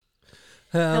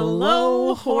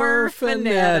Hello, horror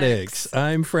fanatics.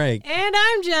 I'm Frank. And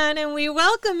I'm Jen, and we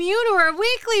welcome you to our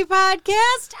weekly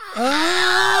podcast.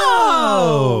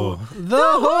 The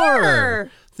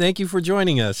horror. Thank you for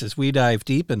joining us as we dive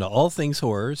deep into all things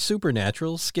horror,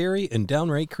 supernatural, scary, and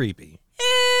downright creepy.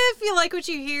 If you like what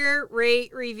you hear,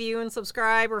 rate, review, and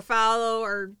subscribe, or follow,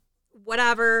 or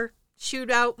whatever.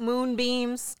 Shoot out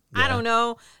moonbeams, I don't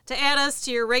know, to add us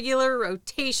to your regular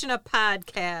rotation of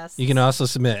podcasts. You can also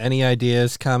submit any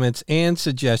ideas, comments, and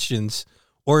suggestions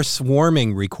or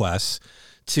swarming requests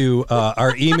to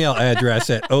our email address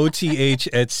at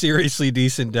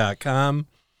oth@seriouslydecent.com.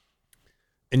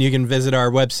 And you can visit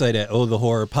our website at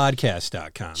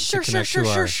ohthehorrorpodcast.com.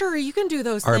 Sure. You can do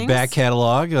those our things. Our back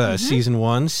catalog, Season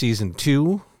 1, Season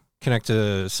 2, connect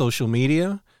to social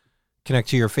media. Connect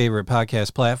to your favorite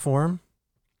podcast platform.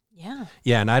 Yeah.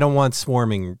 Yeah, and I don't want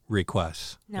swarming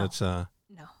requests. No. It's no,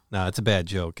 it's a bad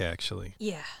joke, actually.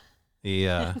 Yeah.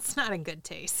 It's not in good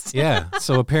taste. Yeah.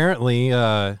 So apparently,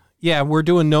 we're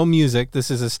doing no music.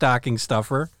 This is a stocking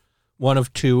stuffer. One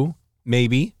of two,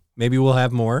 maybe. Maybe we'll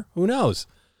have more. Who knows?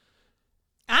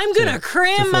 I'm going to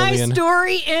cram my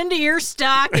story into your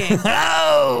stocking.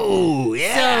 Oh,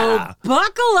 yeah. So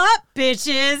buckle up,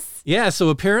 bitches. Yeah, so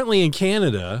apparently in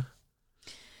Canada...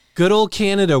 Good old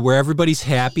Canada, where everybody's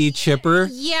happy, chipper.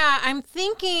 Yeah, I'm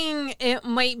thinking it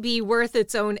might be worth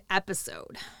its own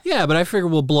episode. Yeah, but I figure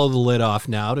we'll blow the lid off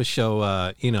now to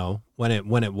show, when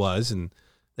it was, and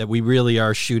that we really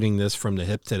are shooting this from the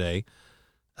hip today.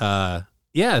 So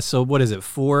what is it,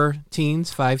 4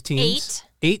 teens, 5 teens?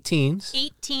 8 teens.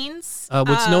 8 teens.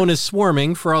 What's known as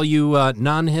swarming, for all you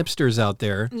non-hipsters out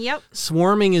there. Yep.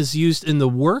 Swarming is used in the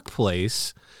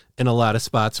workplace in a lot of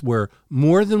spots where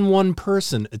more than one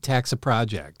person attacks a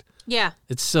project. Yeah.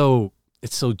 It's so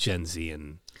Gen Z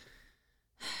and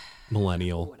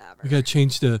millennial. Whatever. We gotta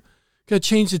change the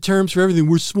terms for everything.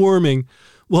 We're swarming.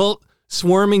 Well,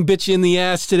 swarming bit you in the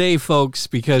ass today, folks,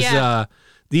 because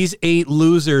these 8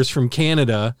 losers from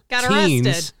Canada, got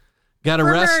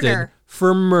arrested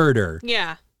for murder.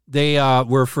 Yeah. They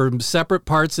were from separate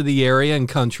parts of the area and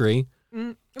country.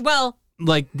 Well,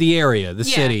 like the area, the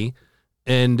city.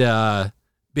 And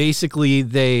basically,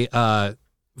 they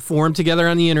formed together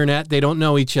on the internet. They don't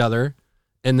know each other.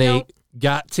 And they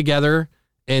got together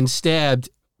and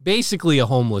stabbed basically a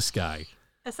homeless guy.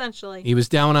 Essentially. He was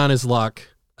down on his luck,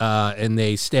 and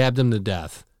they stabbed him to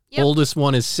death. Yep. Oldest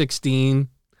one is 16.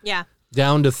 Yeah.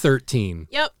 Down to 13.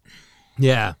 Yep.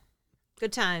 Yeah.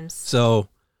 Good times. So...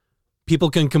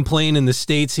 people can complain in the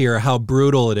States here how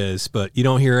brutal it is, but you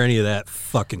don't hear any of that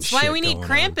fucking shit. That's why we need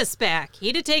Krampus back.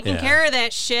 He'd have taken care of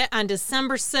that shit on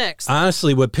December 6th.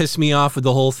 Honestly, what pissed me off with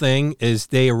the whole thing is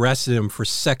they arrested him for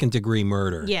second-degree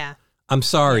murder. Yeah. I'm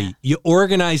sorry. Yeah. You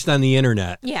organized on the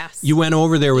internet. Yes. You went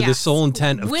over there with the sole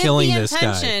intent of killing this guy.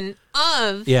 With the intention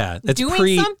of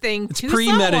doing something it's to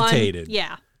premeditated.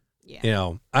 Someone. Yeah. You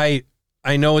know, I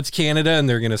know it's Canada, and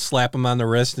they're going to slap him on the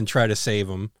wrist and try to save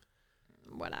him.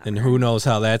 Whatever. And who knows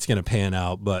how that's going to pan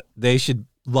out, but they should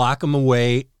lock him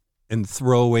away and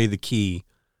throw away the key.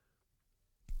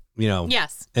 You know.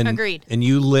 Yes, and, agreed. And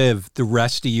you live the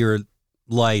rest of your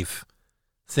life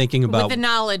thinking about... with the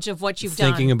knowledge of what you've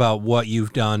done. Thinking about what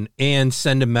you've done and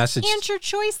send a message... and your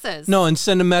choices. No, and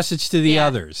send a message to the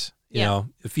others. You know,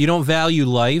 if you don't value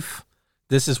life,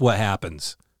 this is what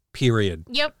happens. Period.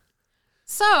 Yep.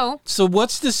 So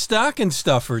what's the stocking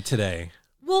stuffer today?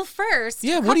 Well, first,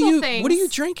 what are you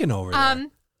drinking over there?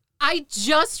 I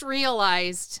just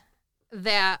realized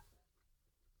that.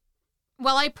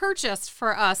 Well, I purchased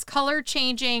for us color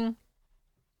changing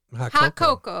hot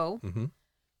cocoa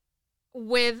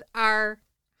with our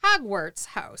Hogwarts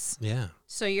house. Yeah.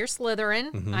 So you're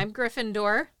Slytherin. I'm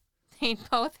Gryffindor. They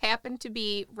both happen to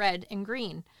be red and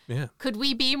green. Yeah. Could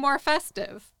we be more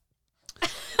festive?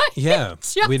 Yeah.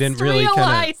 We didn't really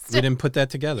we didn't put that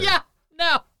together. Yeah.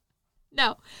 No.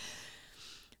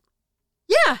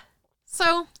 Yeah.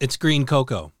 So it's green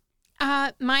cocoa.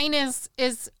 Mine is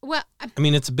well. I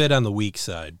mean, it's a bit on the weak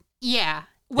side. Yeah.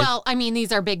 Well, I mean,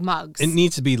 these are big mugs. It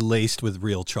needs to be laced with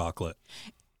real chocolate.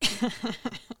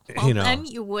 Well, then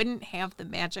you wouldn't have the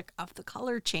magic of the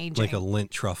color changing. Like a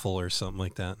Lindt truffle or something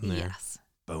like that in there. Yes.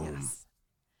 Boom. Yes.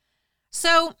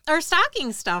 So our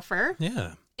stocking stuffer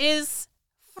is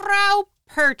Frau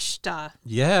Perchta.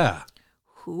 Yeah.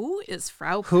 Who is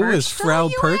Frau Perchta? Who is Frau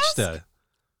Perchta?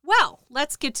 Well,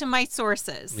 let's get to my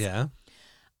sources. Yeah.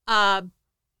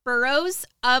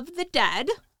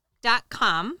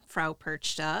 burrowsofthedead.com, Frau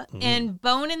Perchta, and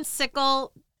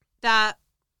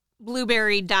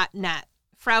boneandsickle.blueberry.net,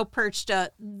 Frau Perchta,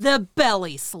 the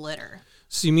belly slitter.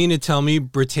 So you mean to tell me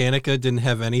Britannica didn't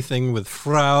have anything with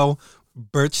Frau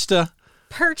Perchta?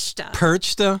 Perchta.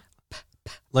 Perchta?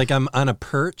 Like I'm on a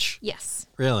perch? Yes.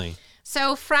 Really?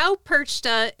 So Frau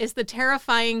Perchta is the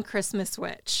terrifying Christmas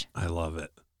witch. I love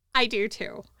it. I do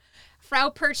too. Frau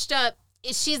Perchta,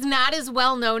 she's not as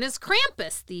well known as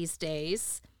Krampus these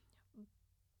days,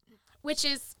 which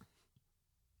is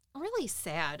really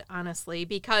sad, honestly,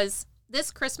 because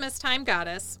this Christmas time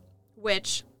goddess,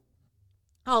 which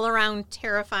all around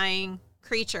terrifying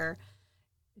creature,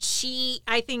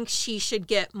 I think she should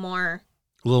get more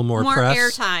press.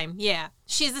 airtime. Yeah.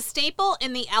 She's a staple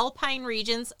in the Alpine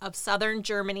regions of southern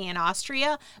Germany and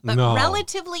Austria, but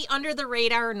relatively under the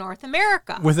radar in North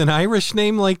America. With an Irish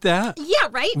name like that? Yeah,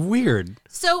 right? Weird.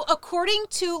 So according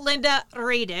to Linda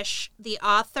Radish, the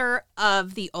author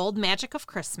of The Old Magic of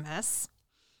Christmas,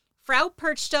 Frau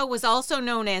Perchta was also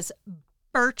known as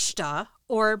Berchta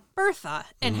or Bertha,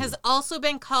 and has also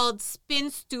been called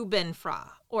Spinnstubenfrau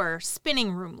or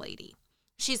spinning room lady.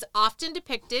 She's often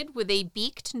depicted with a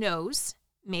beaked nose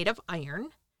made of iron,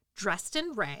 dressed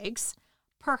in rags,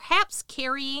 perhaps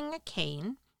carrying a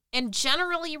cane, and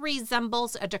generally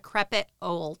resembles a decrepit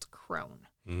old crone.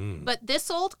 But this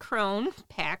old crone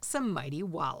packs a mighty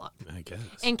wallop, I guess,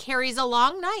 and carries a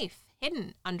long knife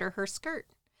hidden under her skirt.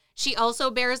 She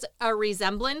also bears a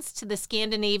resemblance to the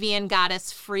Scandinavian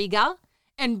goddess Frigga,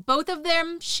 and both of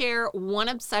them share one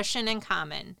obsession in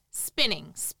common: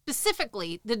 spinning,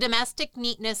 specifically the domestic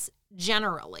neatness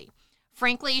generally.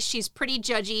 Frankly, she's pretty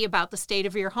judgy about the state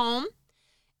of your home.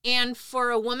 And for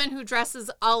a woman who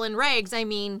dresses all in rags, I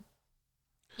mean,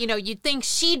 you know, you'd think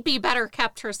she'd be better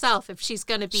kept herself if she's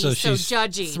going to be so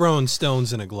judgy. Throwing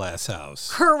stones in a glass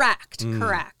house. Correct.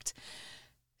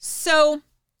 So,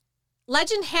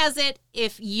 legend has it,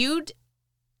 if you'd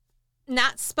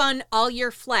not spun all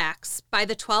your flax by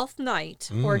the 12th night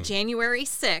or January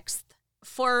 6th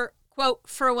for, quote,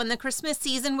 for when the Christmas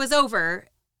season was over,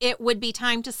 it would be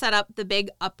time to set up the big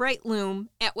upright loom,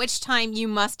 at which time you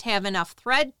must have enough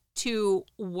thread to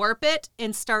warp it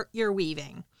and start your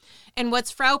weaving. And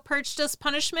what's Frau Perchta's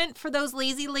punishment for those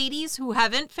lazy ladies who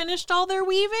haven't finished all their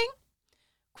weaving?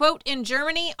 Quote, in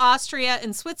Germany, Austria,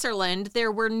 and Switzerland,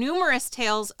 there were numerous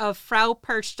tales of Frau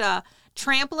Perchta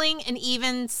trampling and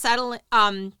even setting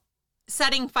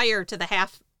fire to the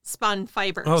half-spun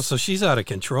fibers. Oh, so she's out of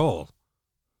control.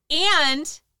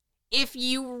 And if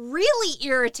you really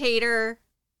irritate her,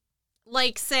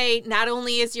 like, say, not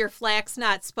only is your flax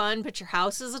not spun, but your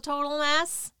house is a total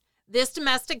mess, this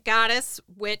domestic goddess,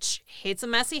 which hates a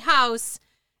messy house,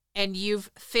 and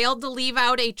you've failed to leave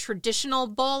out a traditional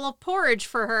bowl of porridge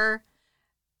for her,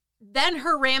 then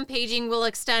her rampaging will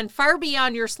extend far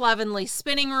beyond your slovenly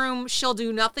spinning room. She'll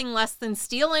do nothing less than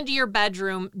steal into your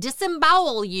bedroom,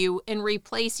 disembowel you, and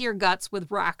replace your guts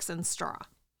with rocks and straw.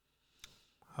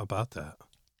 How about that?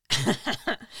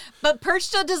 But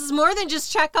Perchta does more than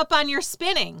just check up on your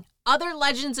spinning. Other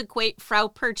legends equate Frau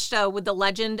Perchta with the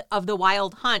legend of the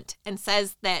Wild Hunt and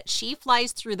says that she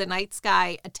flies through the night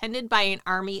sky attended by an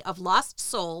army of lost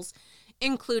souls,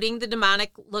 including the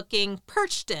demonic-looking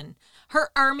Perchten, her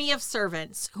army of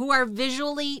servants, who are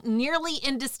visually nearly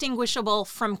indistinguishable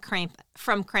from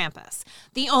Krampus.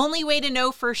 The only way to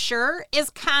know for sure is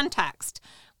context.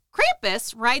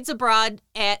 Krampus rides abroad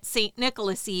at St.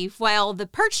 Nicholas Eve, while the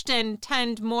Perchten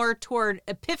tend more toward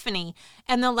Epiphany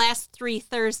and the last 3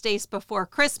 Thursdays before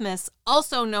Christmas,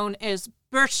 also known as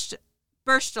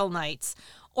Burstel nights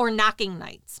or knocking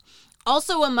nights.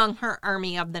 Also among her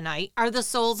army of the night are the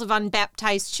souls of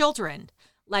unbaptized children.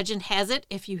 Legend has it,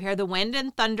 if you hear the wind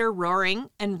and thunder roaring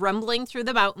and rumbling through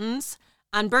the mountains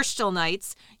on Burstel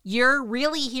nights, you're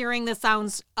really hearing the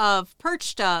sounds of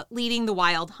Perchta leading the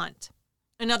wild hunt.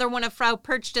 Another one of Frau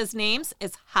Perchta's names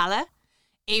is Halle,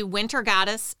 a winter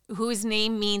goddess whose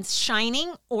name means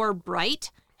shining or bright,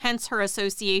 hence her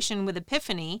association with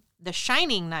Epiphany, the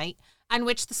shining night, on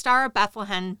which the Star of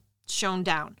Bethlehem shone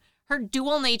down. Her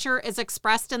dual nature is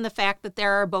expressed in the fact that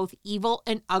there are both evil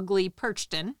and ugly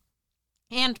Perchten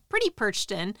and pretty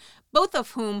Perchten, both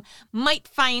of whom might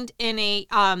find in a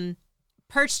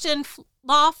Perchten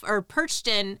loft or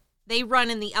Perchten. They run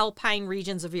in the Alpine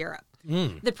regions of Europe.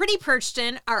 The pretty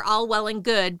Perchten are all well and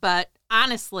good, but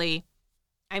honestly,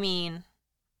 I mean,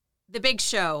 the big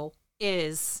show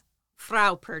is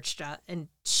Frau Perchta, and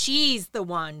she's the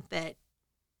one that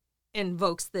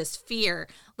invokes this fear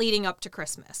leading up to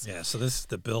Christmas. Yeah, so this is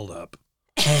the build-up.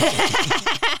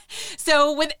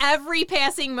 So with every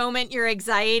passing moment, your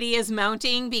anxiety is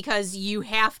mounting because you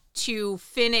have to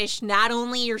finish not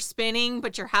only your spinning,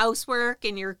 but your housework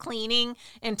and your cleaning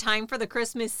in time for the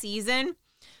Christmas season.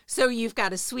 So you've got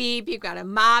to sweep, you've got to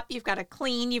mop, you've got to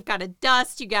clean, you've got to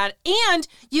dust, you've got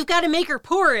to make her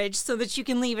porridge so that you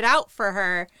can leave it out for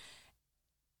her.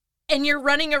 And you're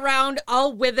running around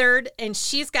all withered, and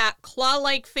she's got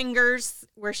claw-like fingers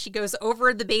where she goes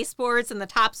over the baseboards and the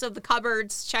tops of the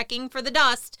cupboards checking for the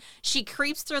dust. She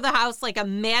creeps through the house like a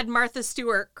mad Martha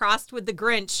Stewart crossed with the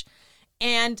Grinch.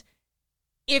 And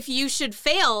if you should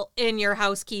fail in your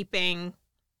housekeeping,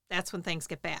 that's when things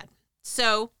get bad.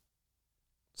 So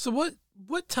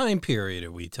what time period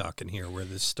are we talking here where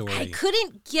this story... I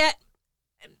couldn't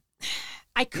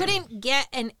get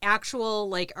an actual,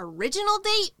 like, original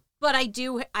date, but I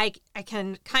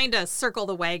can kind of circle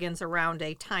the wagons around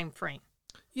a time frame.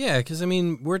 Yeah, because, I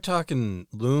mean, we're talking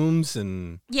looms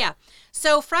and... Yeah.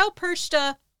 So Frau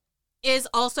Perchta is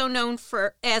also known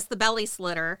as the belly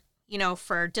slitter,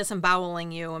 for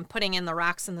disemboweling you and putting in the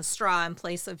rocks and the straw in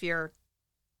place of your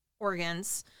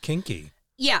organs. Kinky.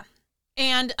 Yeah.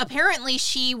 And apparently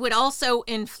she would also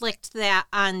inflict that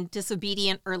on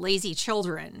disobedient or lazy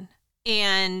children.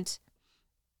 And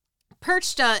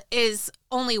Perchta is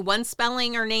only one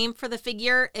spelling or name for the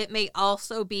figure. It may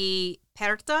also be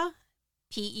Perta,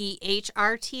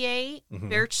 Pehrta,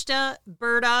 Berchta,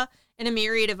 Berta, and a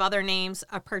myriad of other names.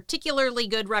 A particularly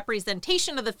good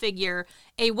representation of the figure,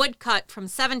 a woodcut from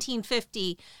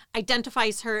 1750,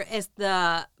 identifies her as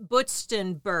the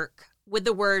Butzenberg, with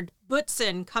the word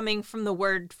Butzen coming from the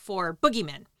word for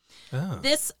boogeyman. Oh.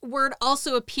 This word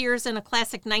also appears in a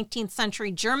classic 19th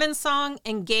century German song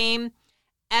and game,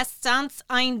 Es tanzt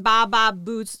ein Baba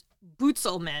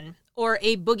Butzelmann, or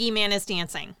A Boogeyman is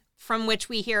Dancing, from which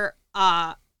we hear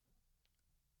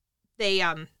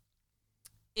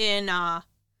in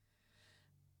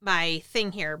my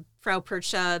thing here, Frau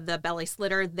Perchta, the belly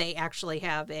slitter, they actually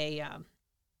have a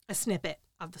snippet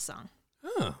of the song.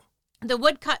 Oh. The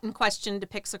woodcut in question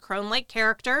depicts a crone-like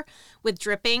character with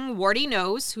dripping, warty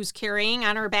nose who's carrying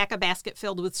on her back a basket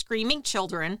filled with screaming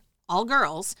children, all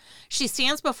girls. She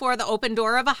stands before the open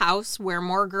door of a house where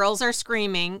more girls are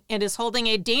screaming and is holding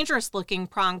a dangerous-looking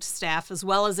pronged staff as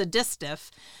well as a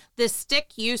distaff. This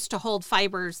stick used to hold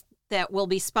fibers that will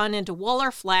be spun into wool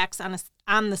or flax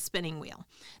on the spinning wheel.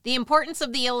 The importance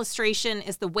of the illustration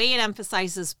is the way it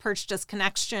emphasizes Perchta's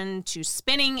connection to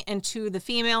spinning and to the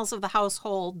females of the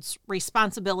household's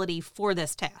responsibility for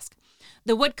this task.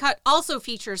 The woodcut also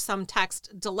features some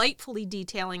text delightfully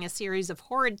detailing a series of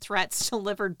horrid threats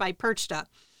delivered by Perchta,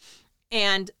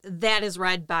 and that is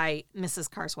read by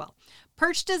Mrs. Carswell.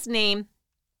 Perchta's name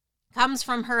comes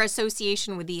from her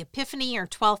association with the Epiphany or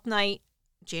Twelfth Night,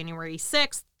 January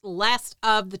 6th, last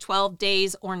of the 12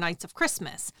 days or nights of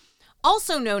Christmas,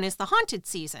 also known as the haunted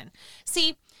season.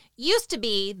 See, used to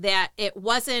be that it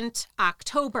wasn't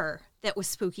October that was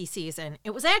spooky season.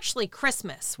 It was actually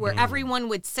Christmas, where everyone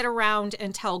would sit around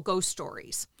and tell ghost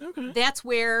stories. Okay. That's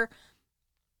where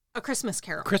A Christmas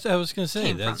Carol I was going to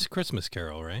say, that's Christmas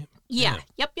Carol, right? Yeah.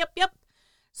 Yep.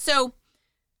 So,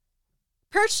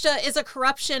 Perchta is a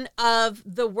corruption of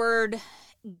the word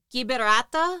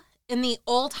Giberata, in the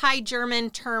Old High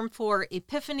German term for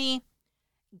Epiphany,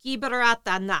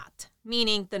 Giberata Nacht,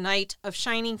 meaning the night of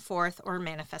shining forth or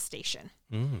manifestation.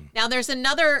 Now, there's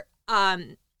another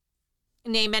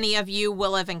name many of you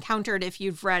will have encountered if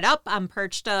you've read up on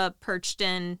Perchta,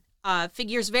 Perchten,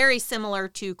 figures very similar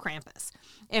to Krampus.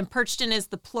 And Perchten is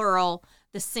the plural,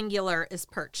 the singular is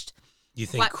perched. You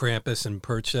think Krampus and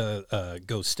Perchta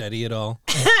go steady at all?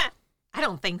 I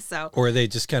don't think so. Or they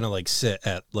just kind of like sit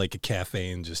at like a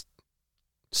cafe and just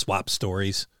swap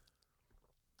stories?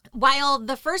 While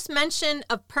the first mention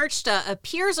of Perchta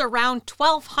appears around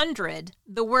 1200,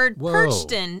 the word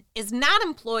Perchten is not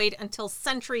employed until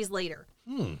centuries later.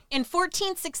 In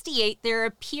 1468, there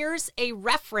appears a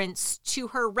reference to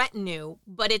her retinue,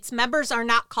 but its members are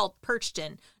not called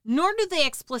Perchten, nor do they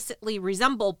explicitly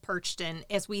resemble Perchten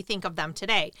as we think of them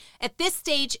today. At this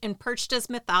stage in Perchta's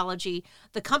mythology,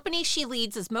 the company she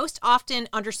leads is most often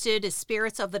understood as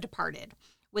spirits of the departed.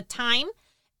 With time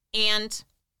and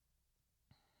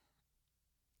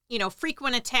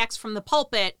frequent attacks from the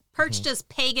pulpit, Perchta's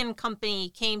pagan company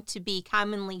came to be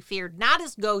commonly feared not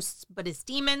as ghosts, but as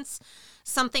demons,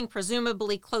 something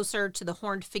presumably closer to the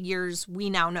horned figures we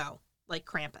now know, like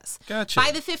Krampus. Gotcha.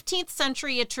 By the 15th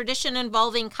century, a tradition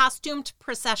involving costumed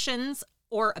processions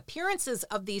or appearances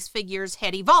of these figures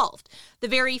had evolved. The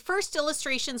very first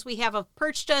illustrations we have of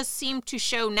Perchta seem to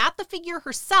show not the figure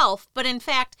herself, but in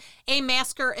fact, a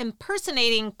masker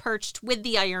impersonating Percht with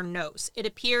the iron nose. It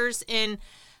appears in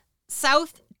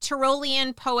South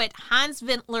Tyrolean poet Hans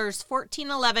Wintler's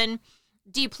 1411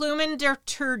 Die Blumen der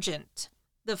Tugend,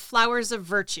 The Flowers of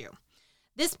Virtue.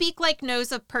 This beak-like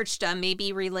nose of Perchta may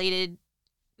be related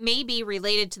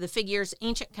to the figure's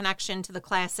ancient connection to the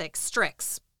classic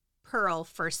Strix, pearl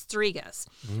for Strigas,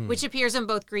 which appears in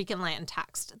both Greek and Latin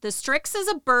text. The Strix is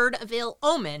a bird of ill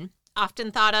omen,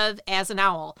 often thought of as an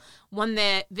owl, one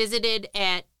that visited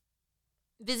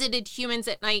humans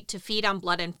at night to feed on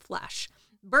blood and flesh.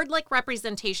 Bird-like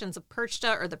representations of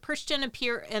Perchta or the Perchten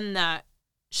appear in the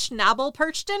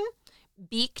Schnabelperchten,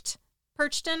 beaked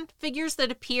Perchten, figures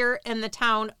that appear in the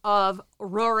town of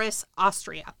Rohris,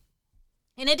 Austria.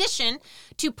 In addition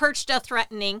to Perchta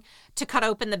threatening to cut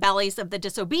open the bellies of the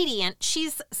disobedient,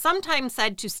 she's sometimes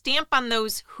said to stamp on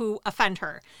those who offend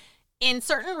her. In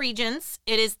certain regions,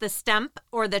 it is the Stemp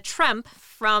or the Tremp,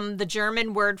 from the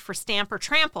German word for stamp or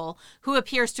trample, who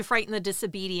appears to frighten the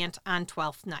disobedient on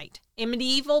Twelfth Night. A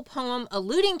medieval poem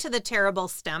alluding to the terrible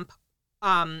Stemp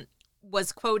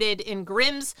was quoted in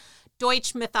Grimm's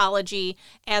Deutsche Mythology,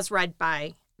 as read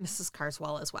by Mrs.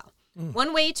 Carswell as well.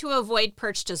 One way to avoid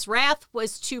Perchta's wrath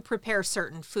was to prepare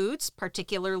certain foods,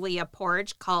 particularly a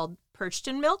porridge called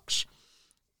Perchtenmilch,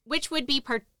 which would be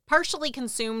partially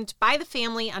consumed by the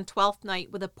family on Twelfth Night,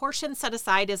 with a portion set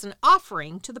aside as an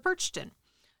offering to the Perchten.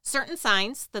 Certain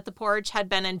signs that the porridge had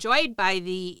been enjoyed by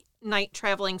the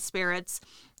night-traveling spirits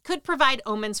could provide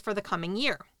omens for the coming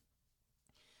year.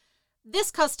 This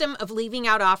custom of leaving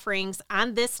out offerings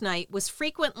on this night was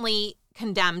frequently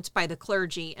condemned by the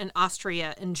clergy in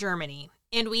Austria and Germany,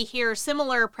 and we hear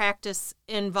similar practice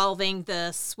involving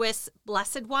the Swiss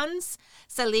Blessed Ones,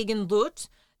 Seligen Blut,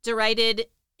 derided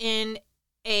in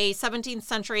a 17th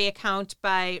century account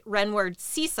by Renward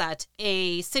Ciset,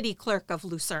 a city clerk of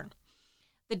Lucerne.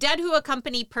 The dead who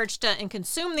accompany Perchta and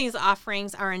consume these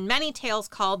offerings are in many tales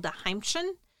called the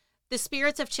Heimchen, the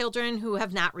spirits of children who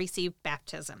have not received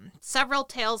baptism. Several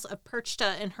tales of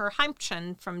Perchta and her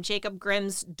Heimchen from Jacob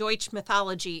Grimm's Deutsche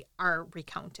Mythology are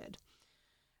recounted.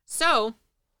 So,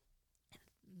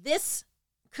 this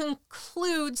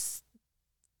concludes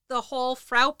the whole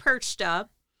Frau Perchta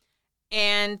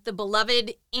and the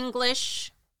beloved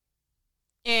English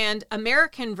and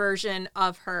American version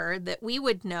of her that we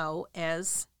would know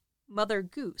as Mother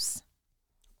Goose.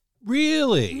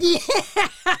 Really? Yeah.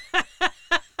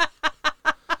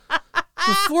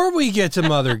 Before we get to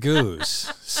Mother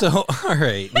Goose, so, all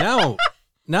right, now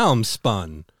I'm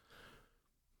spun.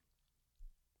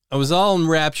 I was all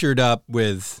enraptured up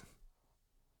with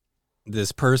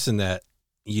this person that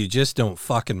you just don't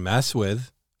fucking mess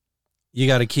with. You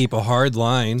got to keep a hard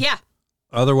line. Yeah.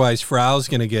 Otherwise, Frau's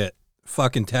going to get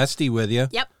fucking testy with you.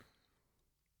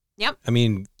 Yep. I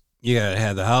mean, you got to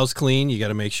have the house clean. You got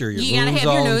to make sure your You got to room's have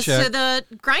all your in nose check. to the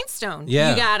grindstone.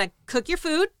 Yeah. You got to cook your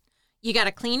food. You got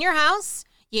to clean your house.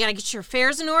 You got to get your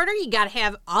affairs in order. You got to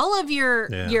have all of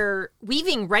your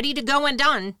weaving ready to go and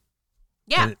done.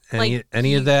 Yeah. And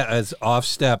any of that is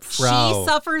off-step, Frau. She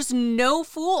suffers no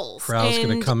fools. Frau's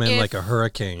going to come in like a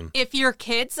hurricane. If your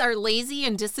kids are lazy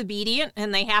and disobedient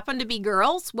and they happen to be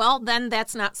girls, well, then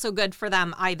that's not so good for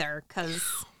them either, because...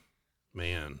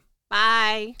 Man.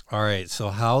 Bye. All right, so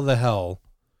how the hell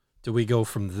do we go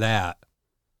from that...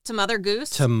 to Mother Goose?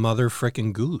 To Mother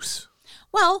frickin' Goose.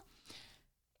 Well,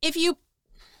 if you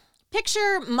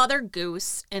picture Mother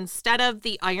Goose, instead of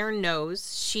the iron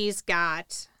nose, she's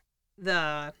got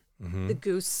the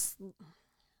goose.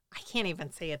 I can't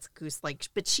even say it's goose-like,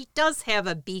 but she does have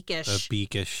a beakish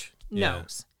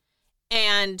nose. Yeah.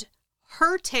 And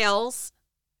her tales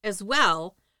as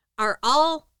well are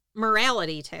all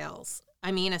morality tales.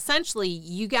 I mean, essentially,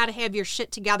 you got to have your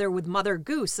shit together with Mother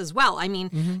Goose as well. I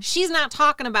mean, she's not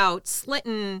talking about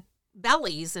slitting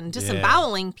bellies and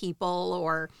disemboweling people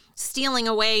or stealing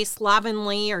away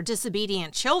slovenly or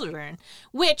disobedient children,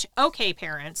 which, okay,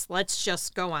 parents, let's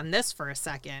just go on this for a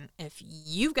second. If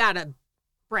you've got a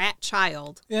brat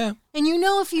child, and you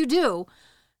know if you do,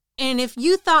 and if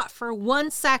you thought for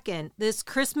 1 second this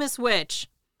Christmas witch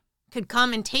could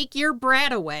come and take your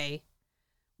brat away,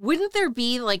 wouldn't there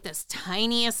be like this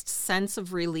tiniest sense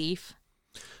of relief?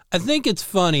 I think it's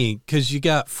funny because you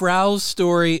got Frau's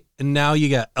story and now you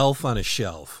got Elf on a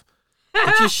Shelf.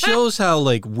 It just shows how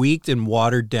like weak and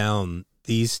watered down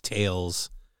these tales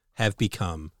have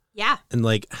become. Yeah. And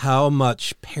like how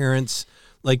much parents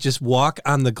like just walk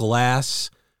on the glass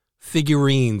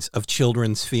figurines of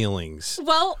children's feelings.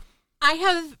 Well,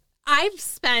 I've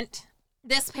spent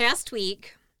this past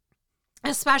week,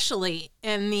 especially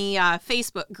in the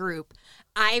Facebook group,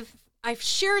 I've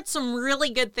shared some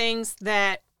really good things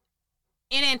that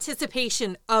in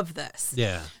anticipation of this.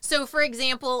 Yeah. So, for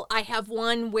example, I have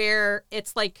one where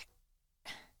it's like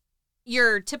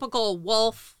your typical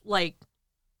wolf, like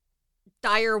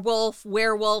dire wolf,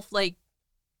 werewolf, like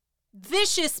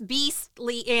vicious,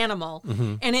 beastly animal.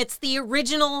 And it's the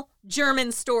original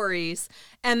German stories.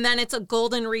 And then it's a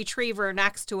golden retriever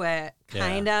next to it,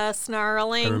 kind of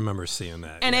snarling. I remember seeing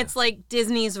that. And it's like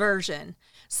Disney's version.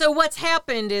 So what's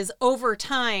happened is over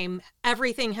time,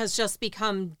 everything has just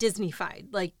become Disney-fied,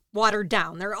 like watered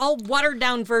down. They're all watered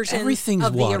down versions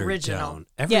of the original. Down.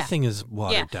 Everything is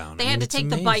watered down. They had to take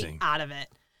the bite out of it.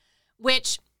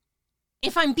 Which,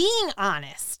 if I'm being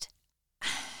honest,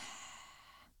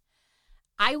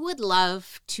 I would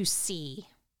love to see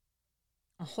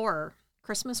a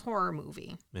Christmas horror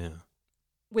movie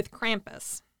with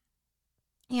Krampus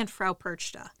and Frau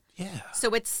Perchta. Yeah.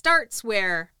 So it starts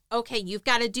where, okay, you've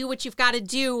got to do what you've got to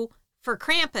do for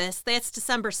Krampus. That's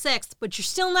December 6th, but you're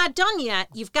still not done yet.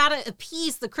 You've got to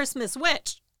appease the Christmas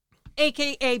witch,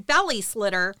 a.k.a. Belly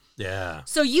Slitter. Yeah.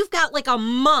 So you've got like a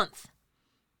month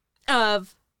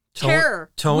of terror.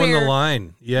 Towing the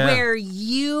line. Yeah. Where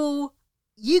you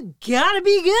gotta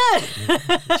be good.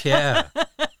 Yeah.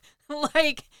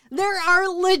 Like, there are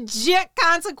legit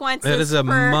consequences. That is a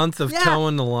month of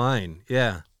towing the line.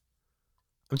 Yeah.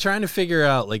 I'm trying to figure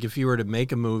out, like, if you were to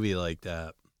make a movie like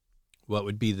that, what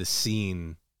would be the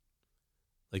scene,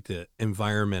 like the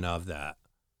environment of that?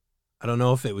 I don't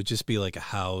know if it would just be like a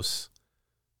house,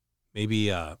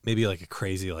 maybe like a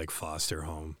crazy like foster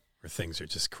home where things are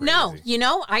just crazy.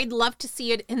 No, I'd love to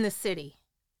see it in the city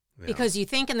because you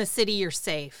think in the city you're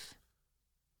safe.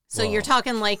 So you're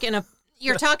talking like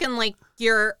you're talking like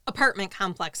your apartment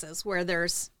complexes where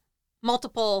there's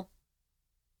multiple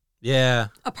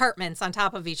apartments on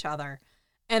top of each other.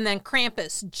 And then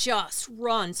Krampus just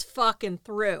runs fucking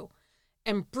through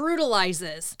and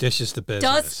brutalizes. Dishes the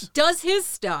business. Does his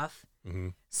stuff. Mm-hmm.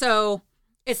 So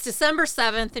it's December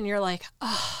 7th and you're like,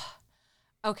 oh,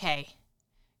 okay,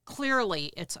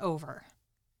 clearly it's over.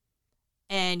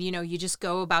 And, you just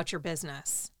go about your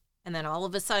business. And then all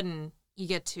of a sudden you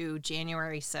get to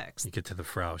January 6th. You get to the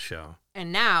Frau show.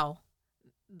 And now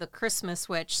the Christmas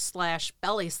witch /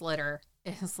 belly slitter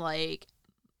is like,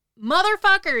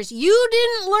 motherfuckers, you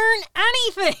didn't learn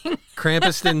anything.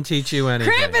 Krampus didn't teach you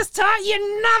anything. Krampus taught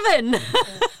you nothing.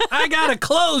 I gotta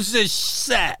close this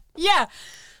set. Yeah.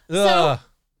 So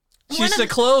she's the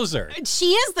closer.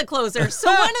 She is the closer.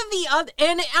 So one of the other,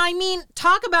 and I mean,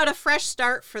 talk about a fresh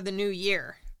start for the new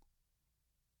year.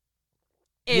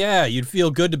 You'd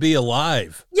feel good to be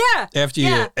alive. Yeah. After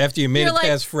you made it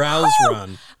past Frau's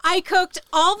run. I cooked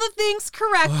all the things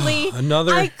correctly.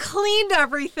 I cleaned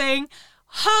everything.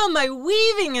 Oh, my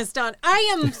weaving is done.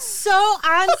 I am so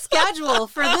on schedule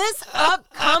for this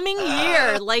upcoming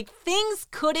year. Like, things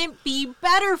couldn't be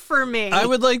better for me. I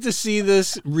would like to see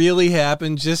this really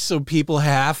happen just so people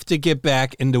have to get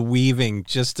back into weaving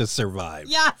just to survive.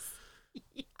 Yes.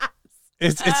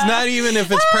 It's not even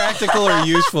if it's practical or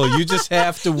useful. You just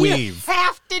have to weave. You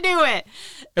have to do it.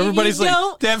 Everybody's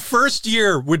like, that first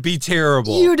year would be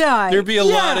terrible. You die. There'd be a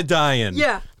lot of dying.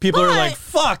 Yeah. People are like,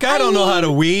 fuck, I don't know how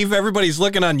to weave. Everybody's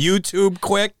looking on YouTube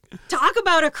quick. Talk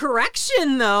about a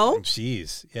correction, though.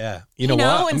 Jeez, yeah. You know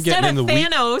what? I'm getting in the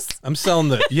Thanos. I'm selling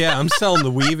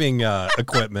the weaving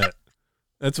equipment.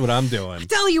 That's what I'm doing. I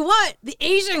tell you what, the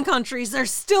Asian countries are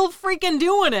still freaking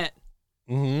doing it.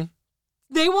 Mm-hmm.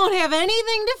 They won't have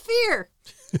anything to fear.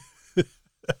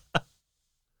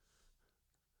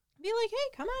 Be like,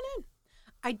 hey, come on in.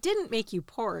 I didn't make you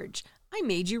porridge. I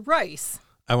made you rice.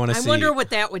 I wonder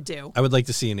what that would do. I would like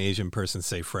to see an Asian person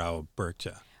say Frau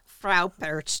Perchta. Frau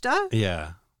Perchta?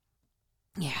 Yeah.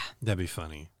 Yeah. That'd be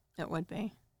funny. It would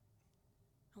be.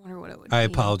 I wonder what it would be. I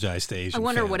apologize to Asian I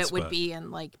wonder fans, what it would be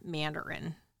in, like,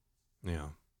 Mandarin. Yeah.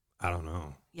 I don't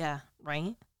know. Yeah,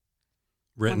 right?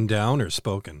 Written down or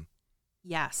spoken?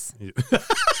 Yes.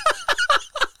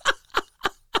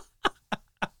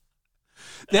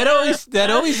 That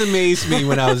always amazed me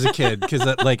when I was a kid because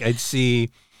like I'd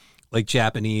see like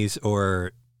Japanese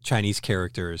or Chinese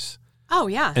characters. Oh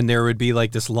yeah. And there would be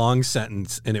like this long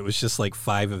sentence and it was just like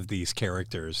 5 of these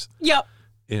characters. Yep.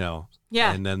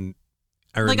 Yeah. And then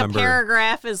I remember like a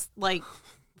paragraph is like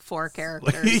 4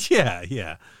 characters. Yeah.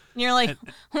 And you're like,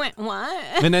 what?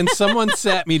 And then someone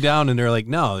sat me down and they're like,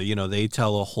 no, they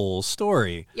tell a whole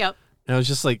story. Yep. And I was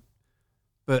just like,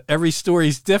 but every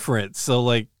story's different. So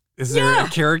like, is there a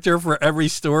character for every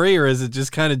story or is it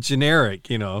just kind of generic,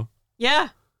 Yeah.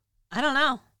 I don't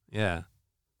know. Yeah.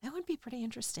 That would be pretty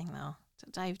interesting though, to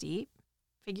dive deep,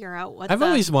 figure out what I've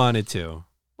always wanted to.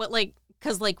 What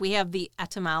because we have the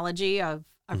etymology of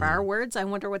our words. I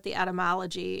wonder what the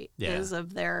etymology is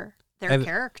of their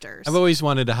characters. I've always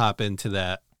wanted to hop into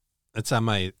that. It's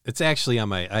actually on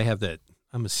my, I have that,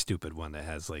 I'm a stupid one that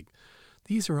has like,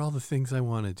 these are all the things I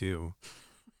want to do.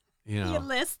 Your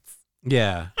lists.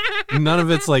 Yeah. None of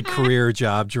it's like career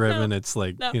job driven. No. It's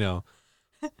like, I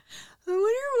wonder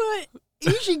what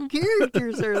Asian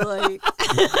characters are like.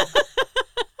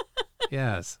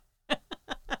 Yes.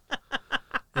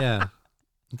 Yeah.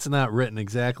 It's not written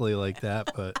exactly like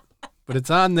that, but it's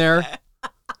on there.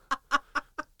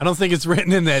 I don't think it's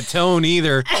written in that tone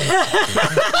either.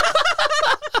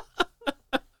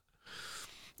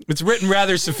 It's written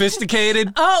rather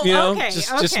sophisticated. Oh, you know? okay.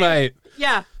 Just my...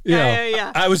 Yeah.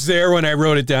 Yeah. I was there when I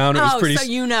wrote it down. It was pretty. So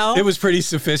you know. It was pretty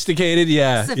sophisticated.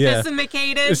 Yeah.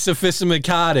 Sophisticated. It's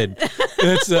sophisticated.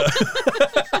 It's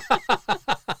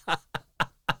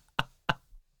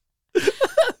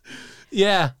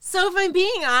yeah. So if I'm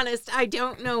being honest, I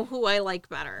don't know who I like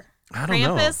better. I don't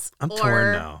Krampus know. I'm or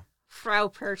torn now. Frau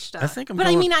Perchta. I think I'm But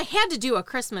going... I mean, I had to do a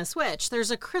Christmas witch.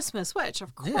 There's a Christmas witch.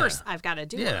 Of course, I've got to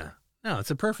do it. Yeah. No,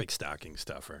 it's a perfect stocking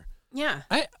stuffer. Yeah.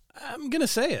 I'm gonna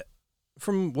say it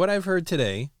from what I've heard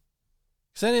today,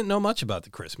 because I didn't know much about the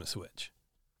Christmas witch.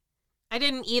 I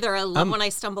didn't either. I love when I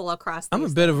stumble across these. I'm a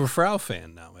bit of a Frau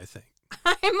fan now, I think.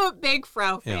 I'm a big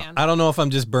Frau fan. You know, I don't know if I'm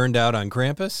just burned out on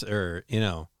Krampus or, you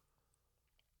know,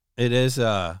 it is...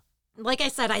 Like I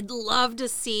said, I'd love to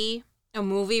see a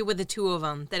movie with the two of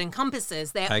them that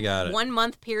encompasses that 1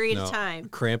 month period of time.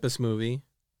 Krampus movie,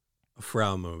 a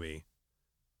Frau movie,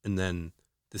 and then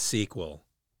the sequel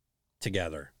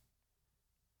together.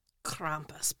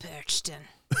 Krampus Perchten.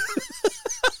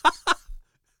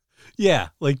 Yeah,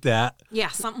 like that. Yeah,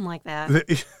 something like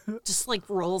that. Just like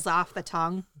rolls off the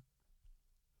tongue.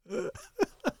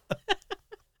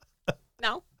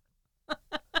 No?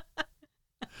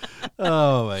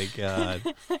 Oh my God.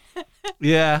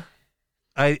 Yeah.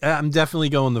 I'm definitely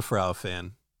going the Frau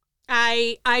fan.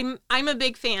 I'm a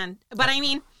big fan. But I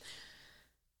mean,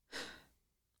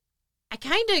 I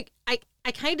kind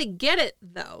of get it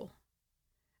though.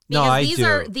 Because no, I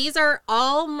do. These are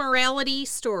all morality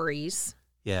stories.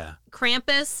 Yeah.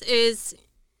 Krampus is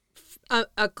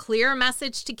a clear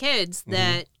message to kids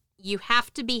that you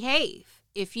have to behave.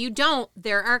 If you don't,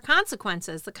 there are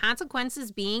consequences. The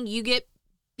consequences being you get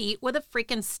beat with a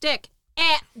freaking stick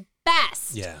at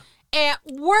best. Yeah. At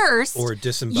worst, or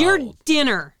disemboweled. Your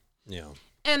dinner. Yeah.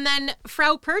 And then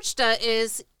Frau Perchta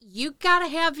is you got to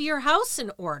have your house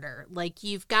in order. Like,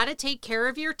 you've got to take care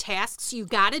of your tasks. You've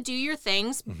got to do your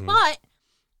things. But,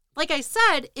 like I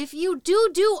said, if you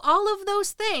do all of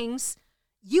those things,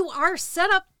 you are set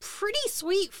up pretty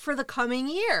sweet for the coming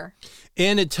year.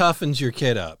 And it toughens your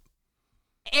kid up.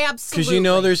 Absolutely. Because you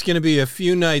know there's going to be a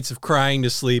few nights of crying to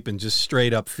sleep and just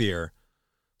straight up fear.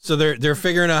 So they're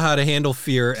figuring out how to handle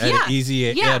fear at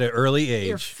at an early age.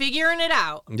 You're figuring it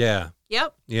out. Yeah.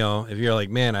 Yep. You know, if you're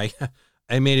like, man, I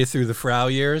made it through the Frau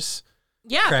years.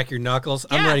 Yeah. Crack your knuckles.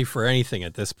 Yeah. I'm ready for anything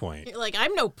at this point. You're like,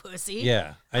 I'm no pussy.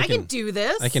 Yeah. I can do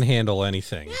this. I can handle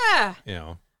anything. Yeah. You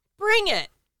know. Bring it.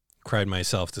 Cried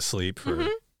myself to sleep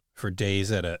for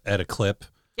days at a clip.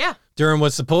 Yeah. During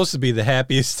what's supposed to be the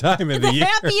happiest time of the year.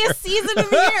 The happiest season of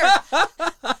the year.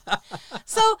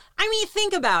 So, I mean,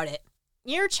 think about it.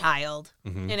 You're a child,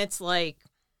 and it's like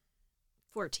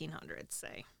 1400s,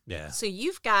 say. Yeah. So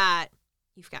you've got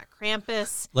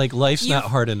Krampus. Like, life's not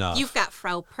hard enough. You've got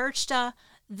Frau Perchta.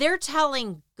 They're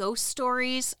telling ghost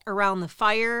stories around the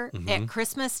fire at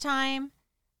Christmas time,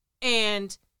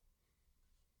 and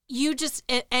you just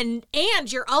and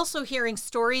you're also hearing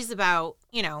stories about,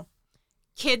 you know,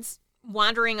 kids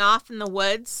wandering off in the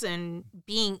woods and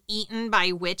being eaten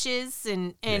by witches,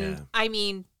 and I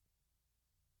mean,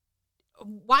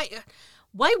 why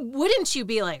wouldn't you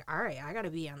be like, all right, I got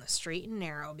to be on the straight and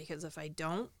narrow, because if I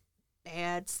don't,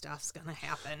 bad stuff's gonna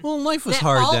happen. Well, life was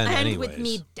hard then anyways. With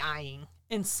me dying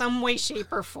in some way,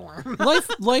 shape, or form.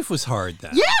 life was hard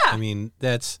then. Yeah. I mean,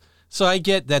 so I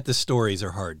get that the stories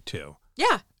are hard too.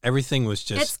 Yeah. Everything was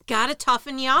just... It's got to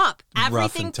toughen you up.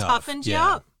 Everything toughens you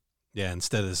up. Yeah,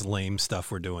 instead of this lame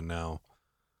stuff we're doing now.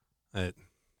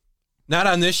 Not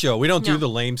on this show. We don't do the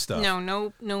lame stuff.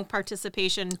 No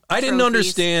participation. I didn't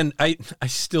understand. I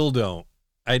still don't.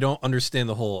 I don't understand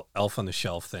the whole Elf on the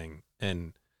Shelf thing.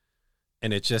 And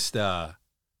it just, and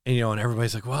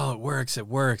everybody's like, well, it works.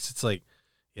 It's like,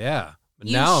 yeah. But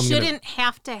you shouldn't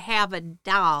have to have a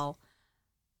doll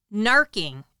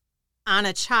narking on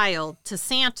a child to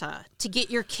Santa to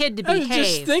get your kid to behave.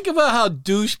 Just think about how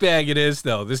douchebag it is,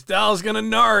 though. This doll's going to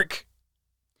narc.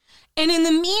 And in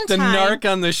the meantime... The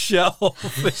narc on the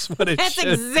shelf is what it That's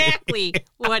exactly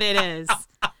what it is.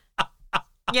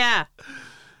 Yeah.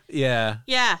 Yeah.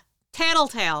 Yeah.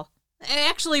 Tattletale.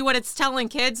 Actually, what it's telling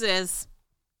kids is,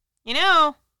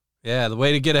 Yeah, the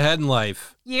way to get ahead in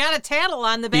life. You got to tattle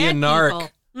on the bad people. Be a narc.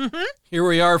 Mm-hmm. Here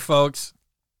we are, folks.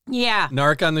 Yeah.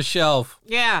 Narc on the shelf.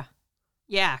 Yeah.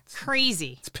 Yeah.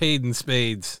 Crazy. It's paid in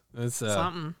spades. That's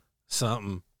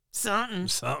something.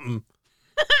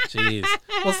 Jeez.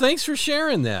 Well, thanks for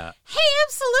sharing that. Hey,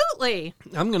 absolutely.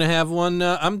 I'm going to have one.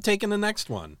 I'm taking the next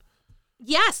one.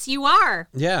 Yes, you are.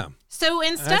 Yeah. So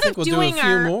instead of we'll doing do a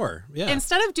few more. Yeah.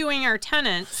 Instead of doing our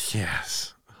tenants,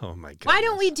 yes. Oh my god. Why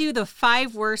don't we do the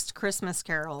 5 worst Christmas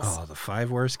carols? Oh, the 5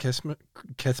 worst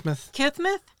Kithmith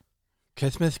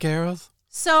carols?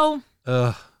 So,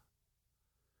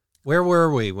 where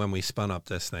were we when we spun up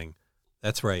this thing?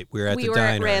 That's right. We were at the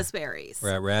diner. At Raspberries.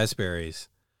 We're at Raspberries.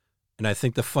 And I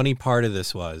think the funny part of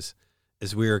this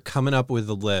is we were coming up with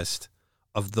a list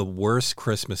of the worst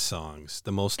Christmas songs,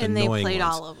 the most annoying ones. And they played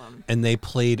all of them. And they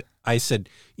played, I said,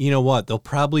 you know what? They'll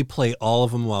probably play all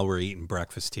of them while we're eating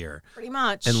breakfast here. Pretty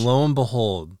much. And lo and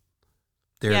behold,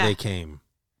 there they came.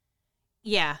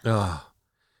 Yeah. Oh,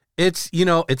 it's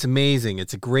amazing.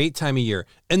 It's a great time of year.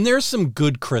 And there's some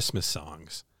good Christmas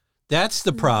songs. That's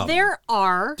the problem.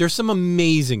 There's some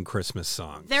amazing Christmas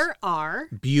songs. There are.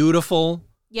 Beautiful.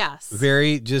 Yes.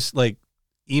 Very just like,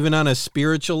 even on a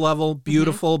spiritual level,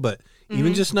 beautiful, but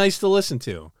even just nice to listen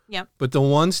to. Yep. But the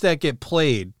ones that get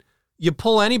played, you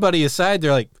pull anybody aside,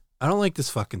 they're like, I don't like this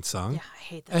fucking song. Yeah, I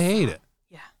hate that. I hate it.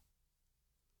 Yeah.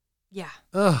 Yeah.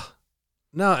 Ugh.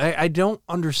 No, I don't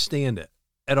understand it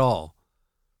at all.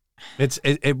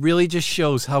 It really just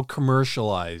shows how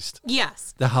commercialized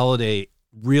the holiday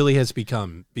really has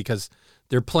become, because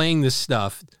they're playing this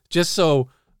stuff just so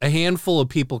a handful of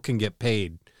people can get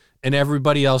paid. And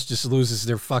everybody else just loses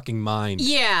their fucking mind.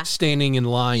 Yeah. Standing in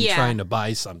line trying to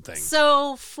buy something.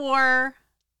 So for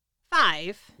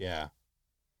 5. Yeah.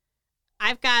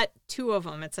 I've got 2 of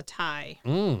them. It's a tie.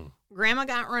 Grandma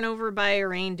Got Run Over by a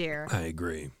Reindeer. I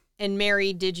agree. And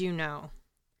Mary, Did You Know?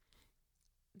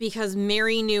 Because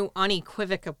Mary knew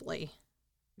unequivocally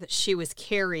that she was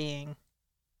carrying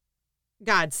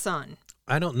God's son.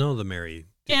 I don't know the Mary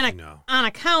Did You Know. On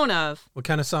account of... What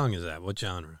kind of song is that? What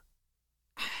genre?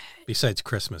 Besides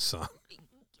Christmas song.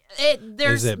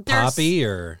 Is it poppy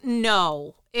or?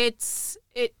 No, Is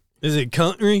it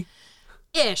country?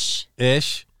 Ish.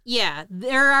 Yeah,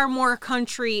 there are more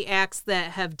country acts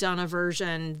that have done a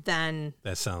version than...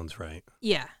 That sounds right.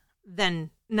 Yeah,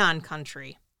 than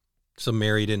non-country. So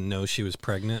Mary didn't know she was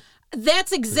pregnant?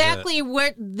 That's exactly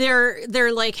what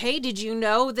they're like, hey, did you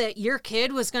know that your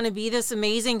kid was going to be this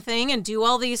amazing thing and do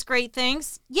all these great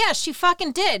things? Yeah, she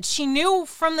fucking did. She knew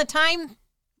from the time...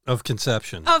 Of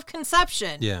conception.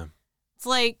 Yeah. It's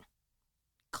like,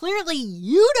 clearly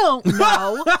you don't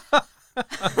know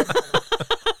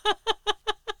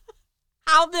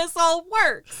how this all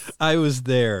works. I was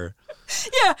there.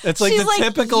 Yeah. It's like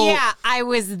typical. Yeah, I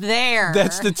was there.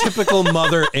 That's the typical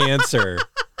mother answer.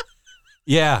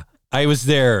 Yeah, I was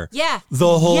there. Yeah.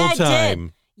 The whole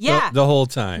time. Yeah. The whole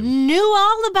time. Knew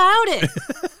all about it.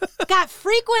 Got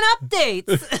frequent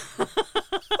updates.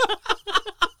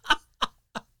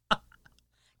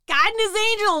 God and his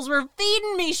angels were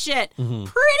feeding me shit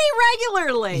pretty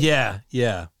regularly. Yeah.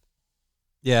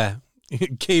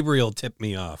 Gabriel tipped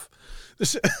me off.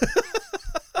 It's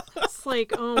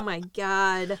like, oh my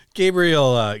God.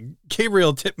 Gabriel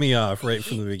tipped me off right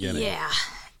from the beginning. Yeah.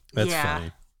 That's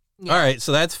funny. Yeah. All right,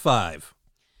 so that's 5.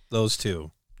 Those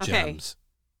 2 gems.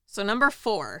 So number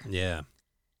 4. Yeah.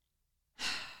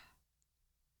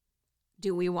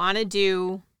 Do we want to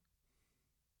do...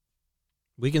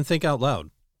 We can think out loud.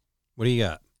 What do you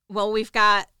got? Well, we've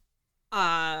got...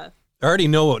 I already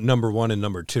know what number 1 and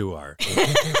number 2 are.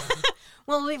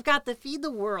 Well, we've got the Feed the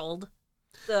World.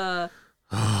 The...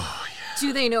 Oh, yeah.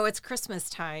 Do They Know It's Christmas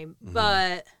Time?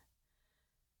 But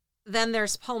then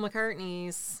there's Paul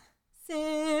McCartney's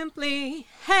Simply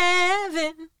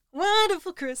Having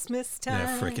Wonderful Christmas Time.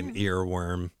 That freaking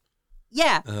earworm.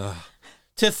 Yeah.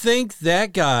 To think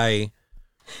that guy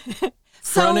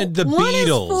fronted the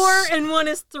Beatles. One is 4 and one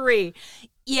is 3.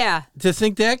 Yeah. To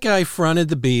think that guy fronted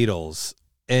the Beatles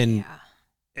and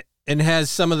has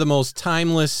some of the most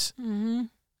timeless,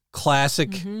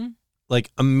 classic, like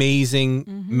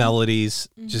amazing melodies,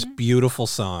 just beautiful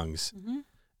songs,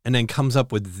 and then comes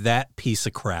up with that piece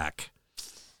of crack.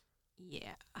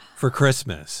 Yeah. For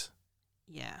Christmas.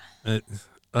 Yeah.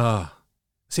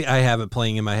 See, I have it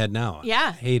playing in my head now. Yeah.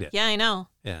 I hate it. Yeah, I know.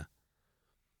 Yeah.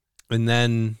 And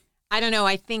then... I don't know.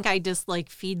 I think I dislike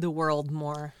Feed the World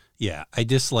more. Yeah, I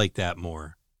dislike that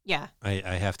more. Yeah. I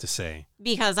have to say.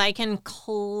 Because I can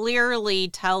clearly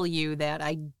tell you that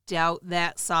I doubt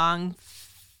that song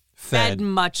fed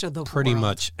much of the pretty world.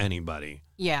 Much anybody.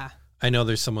 Yeah. I know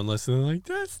there's someone listening like,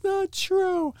 that's not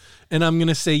true. And I'm going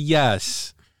to say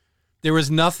yes. There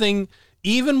was nothing,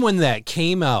 even when that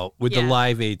came out with the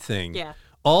Live Aid thing,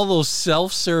 all those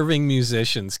self-serving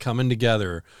musicians coming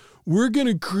together, we're going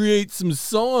to create some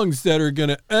songs that are going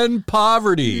to end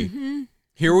poverty.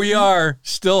 Here we are,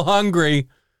 still hungry.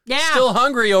 Still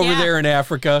hungry over there in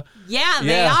Africa. Yeah,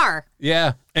 they are.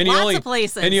 Yeah. And Lots of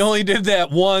places. And you only did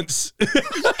that once.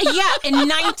 Yeah, in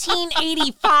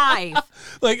 1985.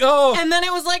 Like, oh. And then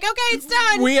it was like, okay, it's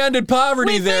done. We ended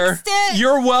poverty there. Fixed it.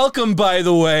 You're welcome, by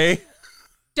the way.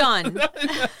 Done.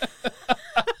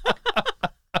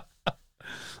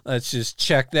 Let's just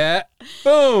check that.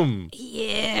 Boom.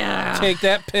 Yeah. Take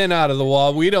that pin out of the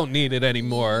wall. We don't need it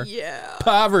anymore. Yeah.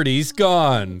 Poverty's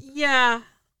gone. Yeah.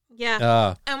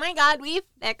 Yeah. Oh my God, we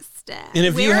fixed it. And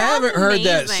if you haven't heard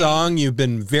that song, you've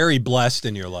been very blessed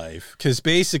in your life. Because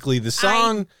basically the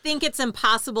song... I think it's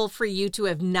impossible for you to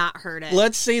have not heard it.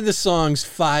 Let's say the song's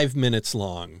 5 minutes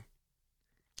long.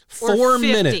 Or 4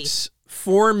 50. minutes.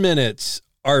 4 minutes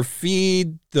are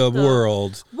Feed the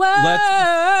World.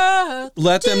 Whoa.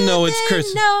 Let them know it's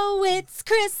Christmas. Know it's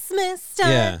Christmas time.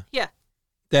 Yeah. Yeah.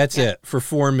 That's it for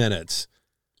 4 minutes.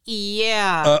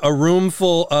 Yeah. A room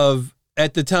full of,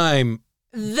 at the time,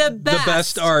 the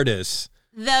best artists.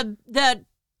 The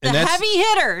heavy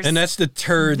hitters. And that's the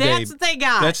turd That's what they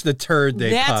got. That's the turd they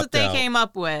That's popped what they out, came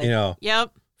up with. You know.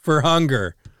 Yep. For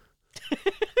hunger.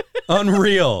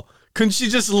 Unreal. Couldn't you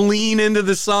just lean into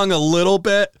the song a little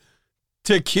bit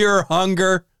to cure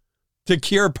hunger, to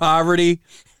cure poverty?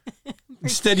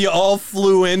 Instead, you all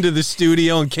flew into the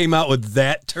studio and came out with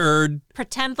that turd.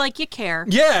 Pretend like you care.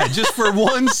 Yeah, just for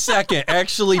 1 second.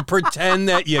 Actually pretend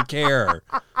that you care.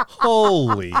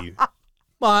 Holy,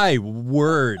 my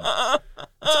word.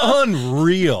 It's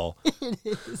unreal. It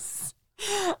is.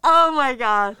 Oh, my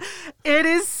God. It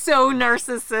is so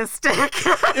narcissistic.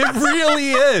 It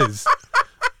really is.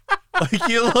 Like,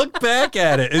 you look back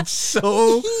at it, it's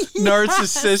so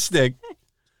narcissistic.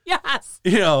 Yes.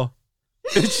 You know,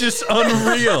 it's just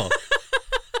unreal.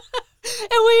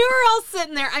 And we were all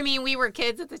sitting there. I mean, we were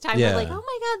kids at the time. Yeah. We're like, oh,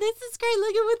 my God, this is great.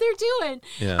 Look at what they're doing.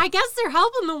 Yeah. I guess they're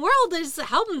helping the world. They're just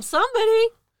helping somebody.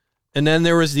 And then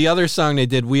there was the other song they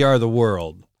did, We Are the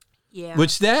World. Yeah.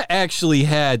 Which that actually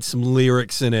had some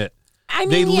lyrics in it. I mean,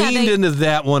 they leaned into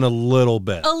that one a little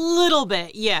bit. A little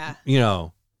bit, yeah. You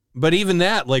know, but even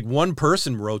that, like one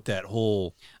person wrote that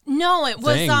whole No, it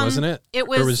was thing, wasn't it? It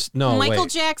Or was no, Michael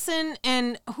wait. Jackson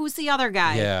and who's the other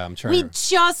guy? Yeah, I'm trying We to...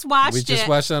 just watched We just it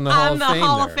watched it on the Hall of Fame.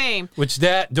 Hall there. of Fame. Which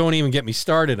that, don't even get me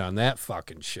started on that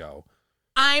fucking show.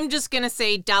 I'm just going to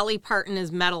say Dolly Parton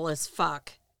is metal as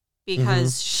fuck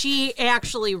because she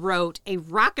actually wrote a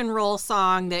rock and roll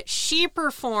song that she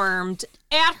performed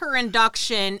at her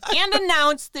induction and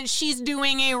announced that she's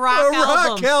doing a rock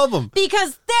album.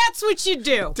 Because that's what you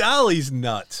do. Dolly's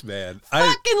nuts, man.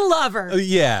 Fucking love her.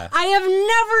 Yeah. I have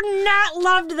never not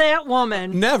loved that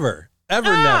woman. Never. Ever,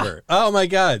 never. Oh, my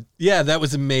God. Yeah, that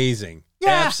was amazing.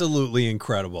 Yeah. Absolutely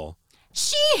incredible.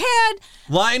 She had...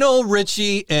 Lionel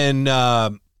Richie and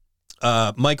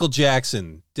Michael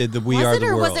Jackson did the We Are the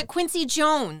World. Was it Quincy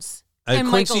Jones? And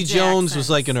Quincy Michael Jones was Jackson's?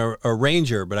 like an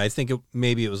arranger, but I think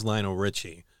maybe it was Lionel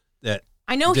Richie that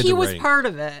I know did he the was writing. part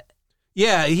of it.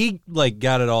 Yeah, he like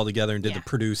got it all together and did the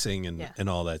producing and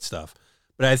all that stuff.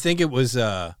 But I think it was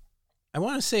I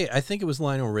think it was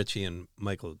Lionel Richie and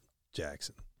Michael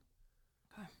Jackson.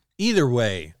 Okay. Either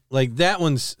way, like that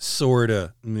one's sort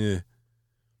of meh.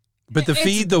 But the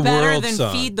Feed the World than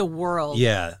song. Feed the World.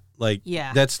 Yeah, like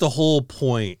that's the whole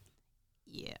point.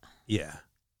 Yeah. Yeah.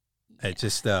 It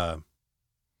just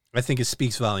I think it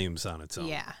speaks volumes on its own.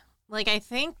 Yeah. Like I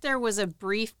think there was a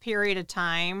brief period of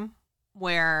time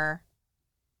where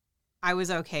I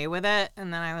was okay with it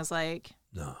and then I was like,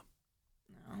 No.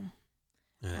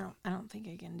 Yeah. I don't think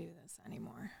I can do this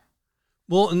anymore.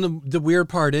 Well, and the weird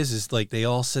part is like they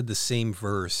all said the same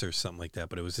verse or something like that,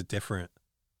 but it was a different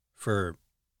for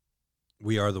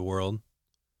We Are the World.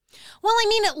 Well, I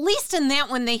mean, at least in that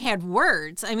one they had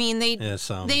words. I mean, they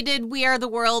did We Are the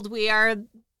World, We Are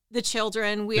the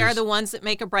Children, We Are the Ones That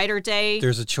Make a Brighter Day.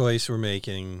 There's a choice we're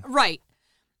making. Right.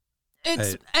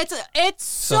 It's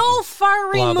so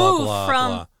far removed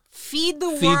from Feed the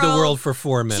World for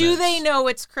 4 minutes. Do they know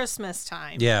it's Christmas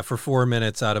time? Yeah, for 4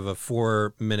 minutes out of a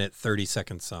 4-minute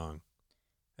 30-second song.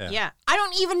 Yeah. I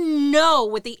don't even know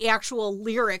what the actual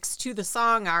lyrics to the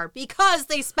song are because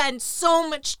they spend so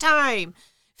much time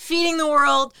feeding the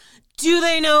world. Do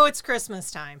they know it's Christmas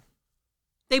time?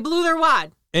 They blew their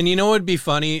wad. And you know what would be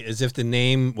funny is if the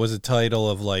name was a title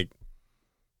of like,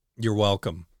 You're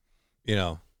Welcome, you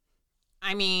know.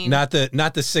 I mean, not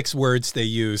the 6 words they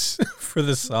use for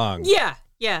the song. Yeah.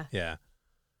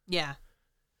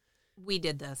 We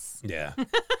did this. Yeah.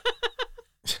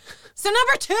 So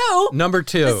number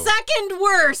 2. The second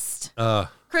worst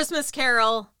Christmas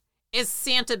Carol is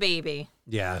Santa Baby.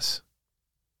 Yes.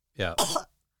 Yeah.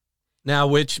 Now,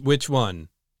 which one?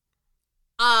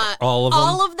 All of them?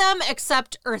 All of them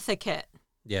except Eartha Kitt.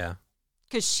 Yeah.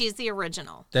 Because she's the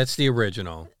original. That's the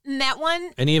original. And that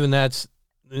one. And even that's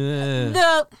on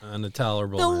the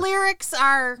tolerable. The lyrics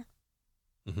are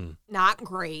not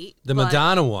great. The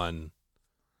Madonna one.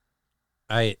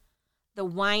 The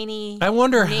whiny. I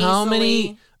wonder how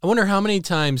many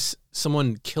times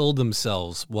someone killed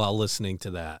themselves while listening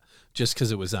to that just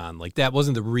because it was on. Like, that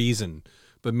wasn't the reason,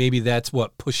 but maybe that's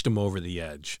what pushed them over the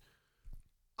edge.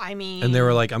 I mean. And they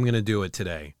were like, I'm going to do it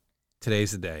today.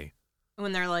 Today's the day.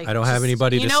 When they're like, I don't have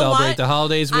anybody to celebrate the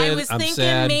holidays with. I was thinking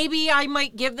sad. Maybe I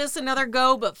might give this another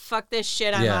go, but fuck this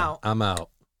shit. I'm out. I'm out.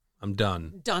 I'm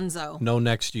done. Dunzo. No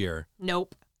next year.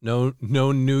 Nope. No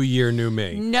new year, new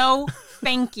me. No,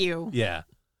 thank you. Yeah.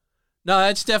 No,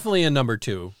 that's definitely a number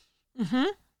 2. Mm-hmm.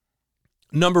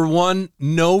 Number 1,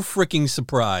 no freaking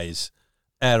surprise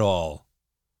at all.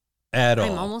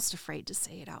 I'm almost afraid to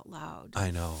say it out loud.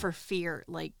 I know. For fear,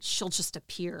 like she'll just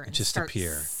appear and just start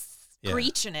appear.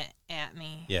 screeching it at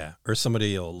me. Yeah, or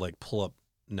somebody will like pull up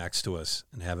next to us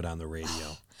and have it on the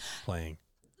radio playing.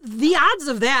 The odds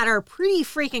of that are pretty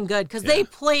freaking good because they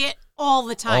play it all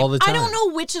the time. All the time. I don't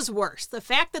know which is worse. The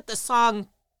fact that the song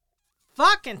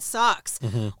fucking sucks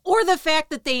or the fact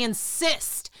that they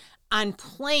insist on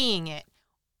playing it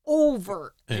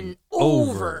over and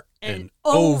over and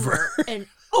over and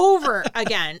over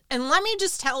again. And let me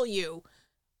just tell you,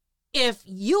 if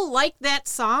you like that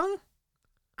song,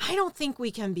 I don't think we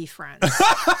can be friends.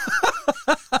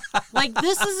 Like,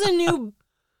 this is a new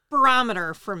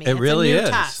barometer for me. It really is.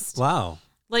 Test. Wow.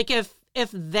 Like, if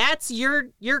that's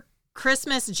your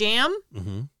Christmas jam,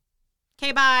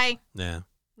 okay, bye. Yeah.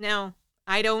 No,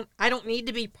 I don't need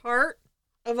to be part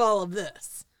of all of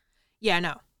this. Yeah,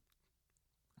 no.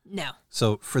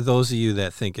 So for those of you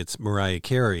that think it's Mariah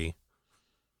Carey,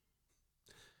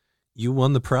 you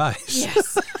won the prize.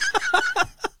 Yes.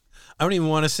 I don't even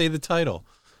want to say the title.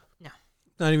 No.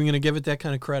 Not even going to give it that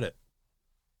kind of credit.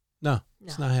 No,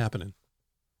 it's not happening.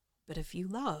 But if you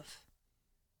love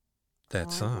that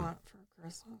all song, I want for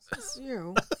Christmas is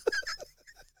you.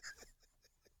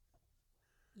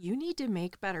 You need to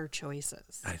make better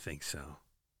choices. I think so.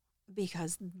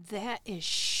 Because that is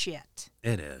shit.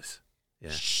 It is. Yeah.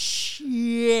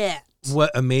 Shit. What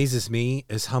amazes me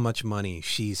is how much money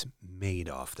she's made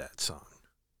off that song.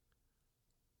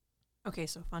 Okay,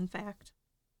 so fun fact.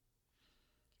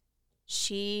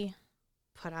 She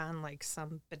put on like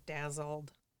some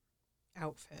bedazzled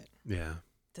outfit. Yeah.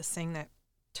 To sing that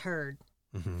turd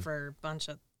for a bunch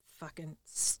of fucking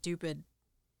stupid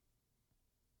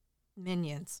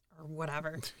minions or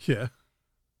whatever. Yeah.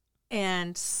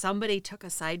 And somebody took a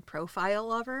side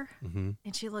profile of her, and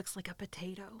she looks like a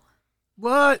potato.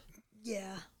 What?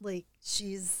 Yeah, like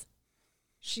she's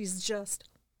just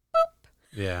boop.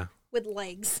 Yeah. With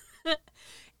legs.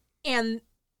 And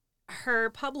her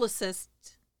publicist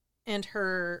and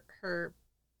her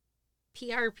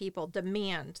PR people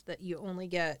demand that you only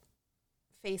get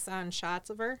face-on shots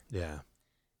of her. Yeah.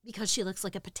 Because she looks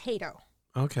like a potato.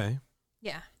 Okay.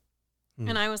 Yeah.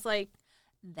 And I was like,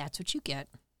 that's what you get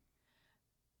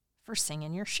for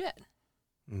singing your shit.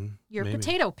 Your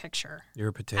potato picture. You're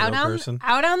a potato person?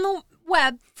 Out on the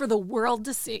web for the world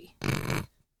to see.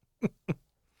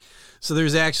 So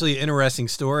there's actually an interesting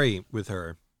story with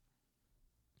her.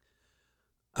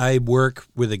 I work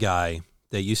with a guy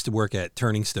that used to work at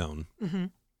Turning Stone.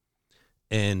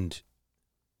 And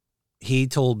he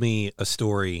told me a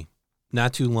story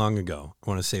not too long ago. I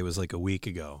want to say it was like a week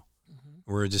ago.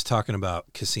 We were just talking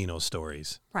about casino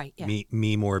stories. Right, yeah.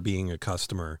 Me more being a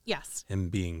customer. Yes.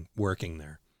 And working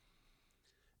there.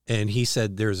 And he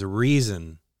said there's a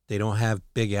reason they don't have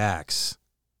big acts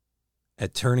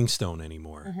at Turning Stone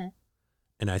anymore.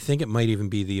 And I think it might even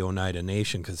be the Oneida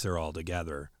Nation because they're all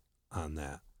together on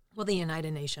that. Well, the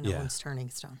Oneida Nation owns Turning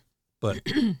Stone. But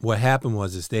what happened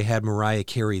was they had Mariah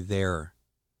Carey there.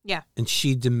 Yeah. And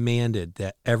she demanded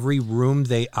that every room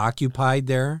they occupied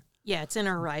there. Yeah, it's in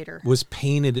her rider. Was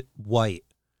painted white.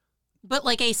 But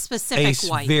like a specific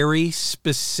white. A very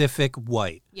specific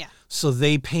white. Yeah. So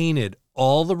they painted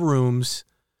all the rooms,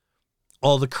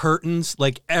 all the curtains,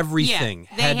 like everything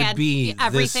had to be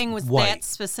everything this was white. that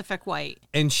specific white.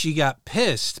 And she got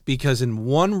pissed because in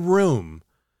one room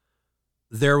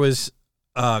there was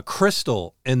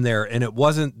crystal in there, and it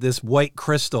wasn't this white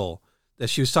crystal that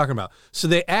she was talking about. So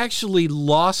they actually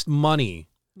lost money.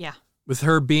 Yeah. With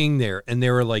her being there, and they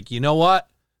were like, you know what?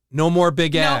 No more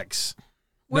big acts.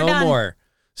 We're done. More.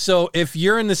 So if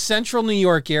you're in the central New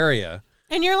York area,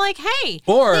 and you're like, hey,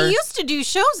 or they used to do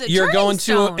shows at you're Turning going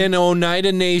Stone. to an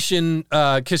Oneida Nation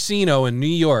casino in New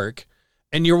York,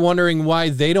 and you're wondering why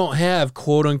they don't have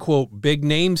quote unquote big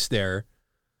names there.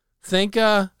 Thank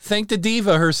the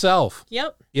diva herself.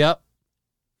 Yep. Yep.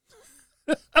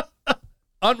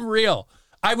 Unreal.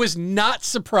 I was not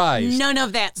surprised. None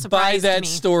of that surprised by that me.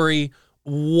 story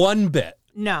one bit.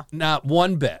 No. Not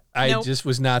one bit. I just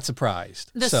was not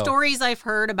surprised. The stories I've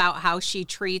heard about how she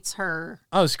treats her...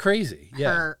 Oh, it's crazy.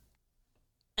 Yeah. Her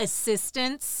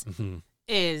assistants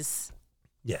is...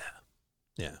 Yeah.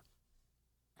 Yeah.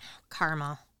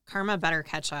 Karma. Karma better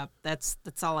catch up. That's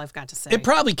all I've got to say. It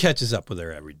probably catches up with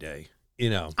her every day, you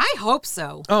know. I hope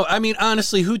so. Oh, I mean,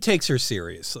 honestly, who takes her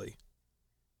seriously?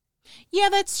 Yeah,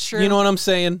 that's true. You know what I'm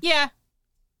saying? Yeah.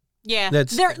 Yeah.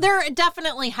 That's, there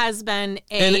definitely has been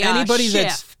and anybody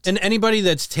shift. anybody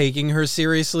that's taking her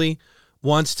seriously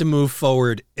wants to move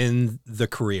forward in the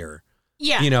career.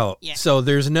 Yeah. You know, so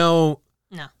there's no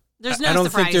There's no I don't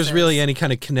surprises. think there's really any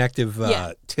kind of connective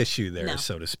tissue there,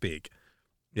 so to speak.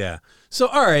 Yeah. So,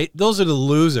 all right, those are the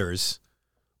losers.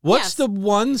 What's the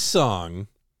one song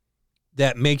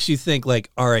that makes you think,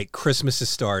 like, all right, Christmas has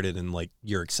started and, like,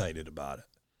 you're excited about it?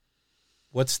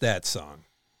 What's that song?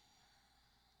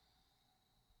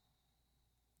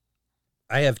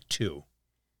 I have two.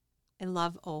 I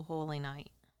love Oh Holy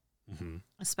Night,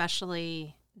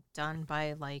 especially done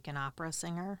by, like, an opera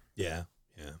singer. Yeah,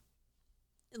 yeah.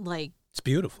 Like, it's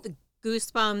beautiful. The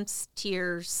goosebumps,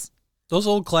 tears. Those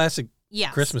old classic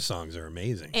Christmas songs are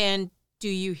amazing. And Do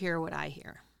You Hear What I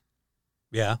Hear?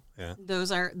 Yeah, yeah.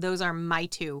 Those are my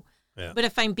two. Yeah. But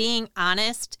if I'm being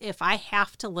honest, if I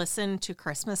have to listen to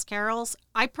Christmas carols,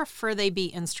 I prefer they be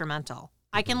instrumental.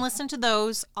 I can listen to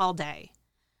those all day.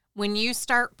 When you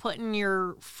start putting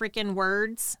your freaking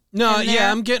words in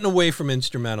there, I'm getting away from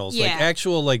instrumentals. Like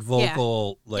actual, like,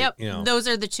 vocal, like, you know. Those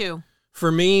are the two. For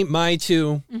me, my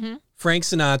two, Frank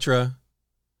Sinatra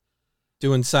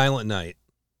doing Silent Night.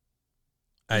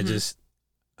 I just,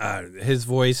 his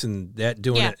voice and that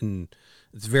doing it, and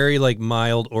it's very, like,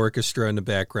 mild orchestra in the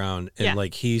background, and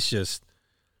like he's just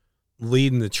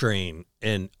leading the train,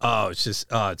 and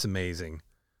it's amazing.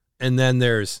 And then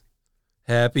there's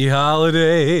Happy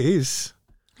Holidays.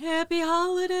 Happy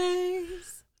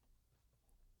Holidays.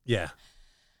 Yeah.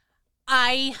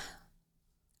 I'd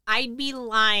be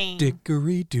lying.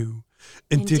 Dickory-doo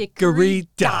and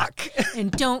dickory-dock. And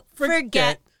don't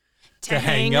forget to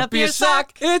hang up your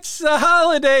sock. It's the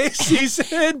holiday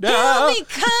season now. He'll be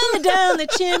coming down the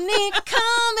chimney,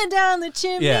 coming down the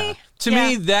chimney. Yeah. To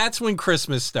me, that's when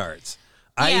Christmas starts.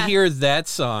 I hear that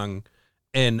song,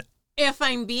 and if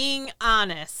I'm being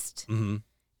honest,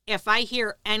 if I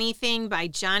hear anything by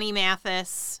Johnny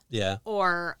Mathis,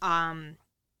 or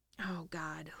oh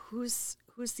God, who's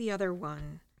the other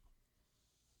one?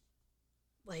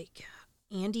 Like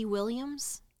Andy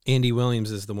Williams? Andy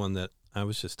Williams is the one that I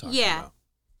was just talking about.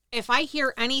 If I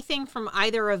hear anything from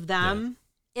either of them,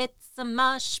 it's a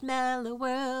marshmallow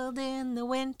world in the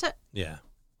winter. Yeah.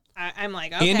 I'm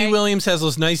like, okay. Andy Williams has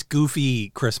those nice goofy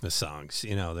Christmas songs.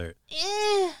 You know, they're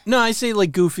no, I say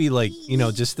like goofy, like, you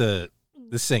know, just the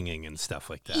singing and stuff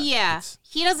like that. Yeah,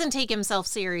 he doesn't take himself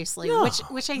seriously,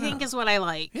 which I think is what I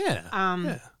like.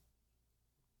 Yeah.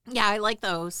 Yeah, I like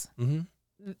those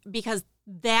because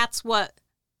that's what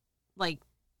my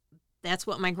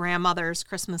grandmother's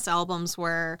Christmas albums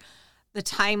were. The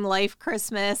Time Life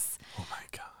Christmas. Oh my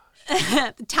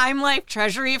gosh. The Time Life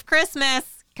Treasury of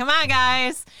Christmas. Come on,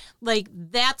 guys. Like,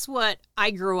 that's what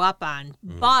I grew up on.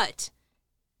 But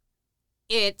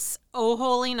it's Oh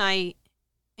Holy Night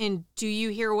and Do You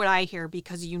Hear What I Hear?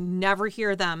 Because you never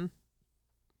hear them,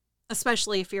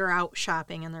 especially if you're out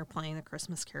shopping and they're playing the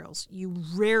Christmas carols. You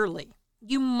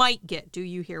might get Do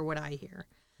You Hear What I Hear?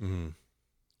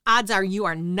 Odds are you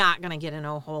are not going to get an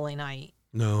Oh Holy Night.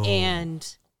 No.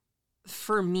 And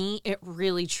for me, it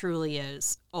really, truly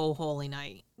is Oh Holy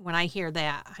Night. When I hear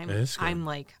that, I'm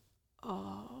like,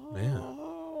 oh, yeah.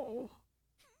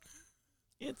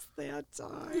 It's that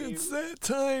time. It's that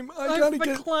time. I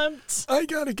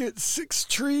gotta get 6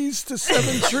 trees to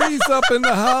 7 trees up in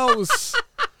the house.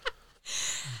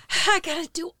 I gotta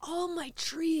do all my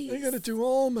trees.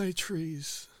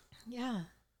 Yeah.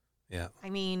 Yeah.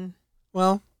 I mean,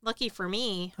 well, lucky for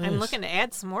me, nice. I'm looking to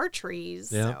add some more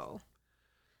trees. Yeah. So.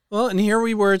 Well, and here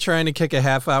we were trying to kick a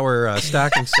half-hour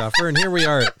stocking stuffer, and here we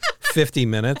are at 50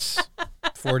 minutes,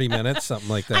 40 minutes, something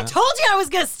like that. I told you I was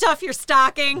going to stuff your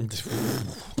stocking.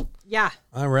 Yeah.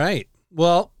 All right.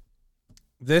 Well,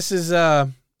 this is,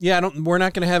 we're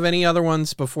not going to have any other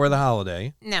ones before the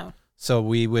holiday. No. So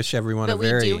we wish everyone but we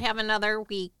do have another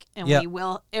week, and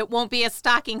it won't be a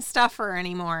stocking stuffer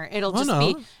anymore. It'll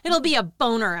it'll be a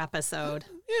boner episode.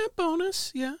 Yeah,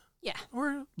 bonus, yeah. Yeah.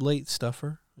 Or late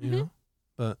stuffer, you know.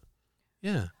 But,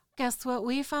 yeah. Guess what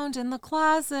we found in the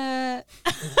closet?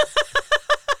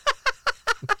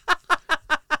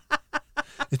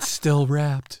 It's still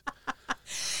wrapped.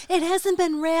 It hasn't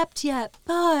been wrapped yet,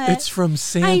 but it's from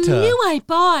Santa. I knew I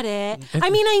bought it. I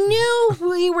mean, I knew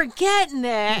we were getting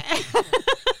it.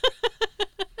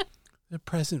 A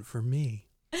present for me.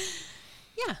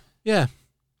 Yeah. Yeah.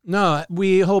 No,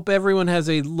 we hope everyone has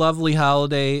a lovely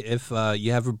holiday. If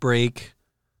you have a break,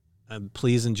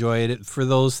 please enjoy it. For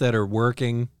those that are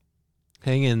working,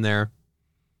 hang in there.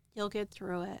 You'll get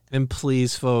through it. And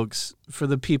please, folks, for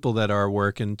the people that are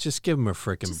working, just give them a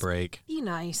frickin' break. Be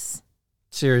nice.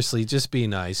 Seriously, just be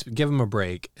nice. Give them a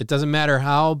break. It doesn't matter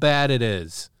how bad it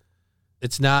is.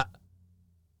 It's not.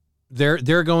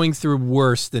 They're going through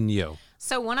worse than you.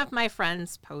 So one of my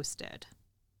friends posted,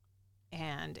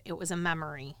 and it was a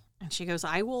memory. And she goes,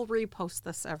 I will repost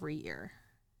this every year.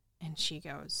 And she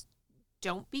goes,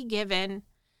 don't be given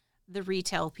the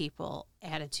retail people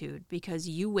attitude because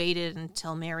you waited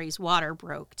until Mary's water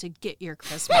broke to get your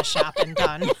Christmas shopping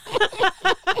done.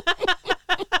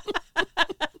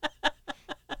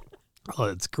 Oh,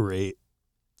 that's great.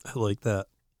 I like that.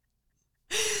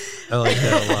 I like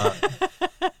that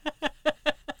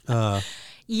a lot.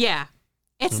 Yeah.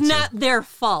 It's not their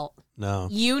fault. No.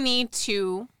 You need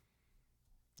to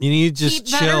just keep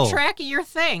chill. better track of your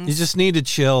things. You just need to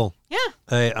chill. Yeah.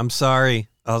 Hey, I'm sorry.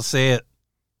 I'll say it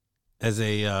as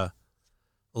a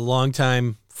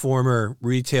longtime former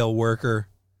retail worker.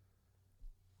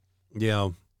 You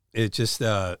know, it just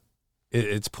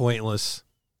it's pointless,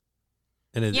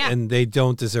 and they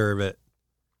don't deserve it.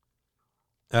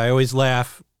 I always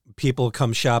laugh. People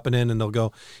come shopping in and they'll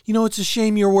go, it's a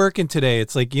shame you're working today.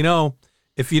 It's like,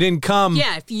 if you didn't come.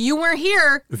 Yeah, if you weren't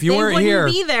here, if you weren't here,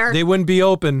 be there. They wouldn't be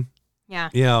open. Yeah.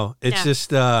 It's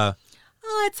just.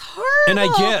 Oh, it's horrible. And I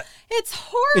get. It's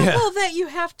horrible that you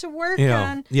have to work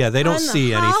on. Yeah, they don't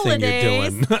see anything you're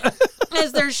doing.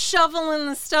 As they're shoveling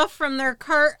the stuff from their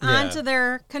cart onto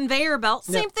their conveyor belt.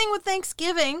 Same thing with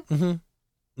Thanksgiving. Mm-hmm.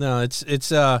 No,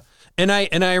 it's and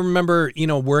I remember,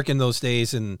 working those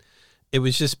days, and it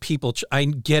was just people. I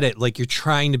get it. Like, you're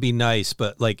trying to be nice,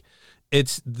 but like,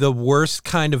 it's the worst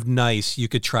kind of nice you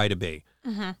could try to be.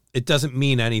 Mm-hmm. It doesn't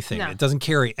mean anything. No. It doesn't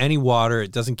carry any water.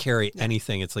 It doesn't carry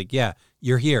anything. It's like,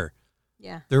 you're here.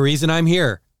 Yeah. The reason I'm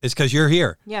here is because you're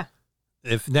here. Yeah.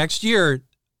 If next year,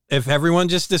 if everyone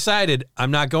just decided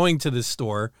I'm not going to this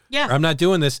store, or I'm not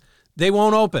doing this, they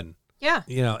won't open. Yeah.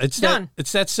 It's done.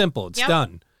 It's that simple. It's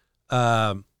done.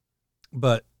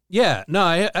 But yeah,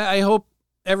 no, I hope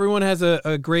everyone has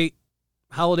a great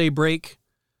holiday break.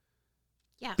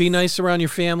 Yes. Be nice around your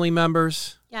family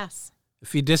members. Yes.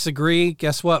 If you disagree,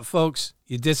 guess what, folks?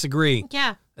 You disagree.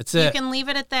 Yeah. That's it. You can leave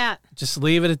it at that. Just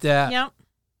leave it at that. Yep.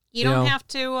 You don't have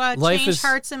to change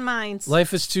hearts and minds.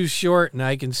 Life is too short, and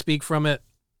I can speak from it.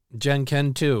 Jen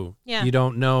can too. Yeah. You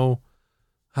don't know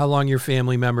how long your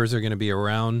family members are going to be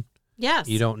around. Yes.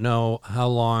 You don't know how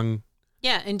long.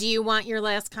 Yeah, and do you want your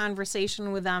last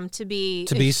conversation with them to be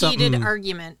a heated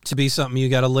argument? To be something you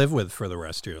got to live with for the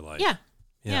rest of your life. Yeah.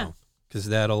 You know, because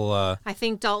that'll... I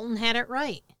think Dalton had it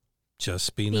right.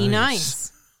 Just be nice. Be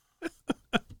nice.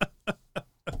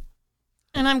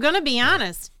 And I'm going to be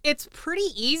honest, it's pretty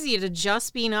easy to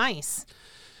just be nice.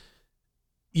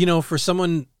 For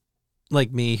someone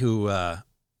like me who...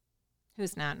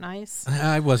 who's not nice?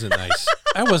 I wasn't nice.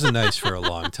 I wasn't nice for a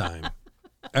long time.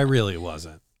 I really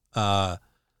wasn't. I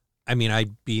mean,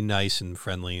 I'd be nice and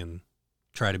friendly and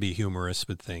try to be humorous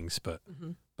with things, but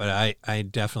I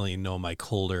definitely know my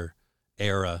colder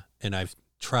era, and I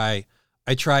try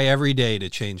every day to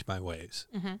change my ways.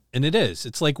 Mm-hmm. And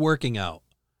it's like working out.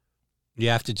 You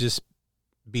have to just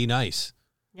be nice.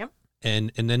 Yep.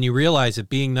 And then you realize that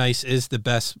being nice is the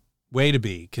best way to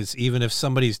be, because even if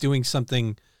somebody's doing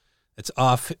something that's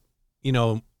off,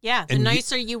 Yeah, the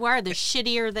nicer you are, the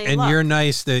shittier they look. And you're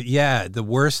nice, the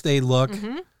worse they look.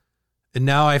 Mm-hmm. And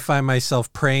now I find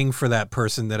myself praying for that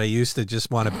person that I used to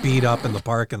just want to beat up in the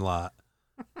parking lot.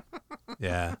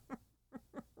 Yeah.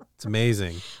 It's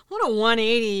amazing. What a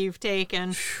 180 you've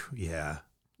taken. Yeah.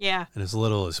 Yeah. And as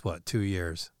little as 2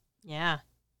 years. Yeah.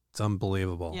 It's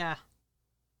unbelievable. Yeah.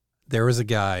 There was a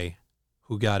guy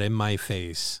who got in my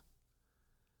face,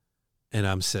 and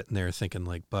I'm sitting there thinking,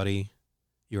 like, buddy,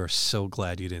 you are so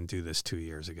glad you didn't do this 2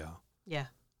 years ago. Yeah.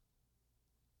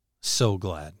 So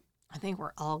glad. I think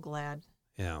we're all glad.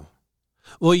 Yeah.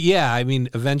 Well, yeah, I mean,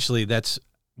 eventually that's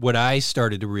what I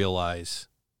started to realize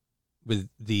with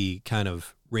the kind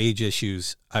of rage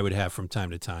issues I would have from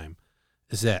time to time,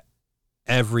 is that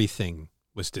everything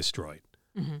was destroyed.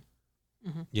 Mm-hmm.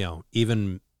 Mm-hmm.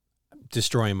 Even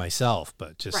destroying myself,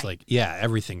 but just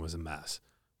everything was a mess.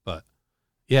 But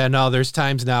yeah, no, there's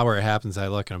times now where it happens. I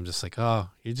look and I'm just like, oh,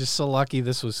 you're just so lucky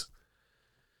this was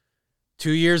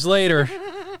 2 years later,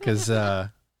 because,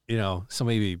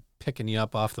 somebody be picking you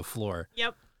up off the floor.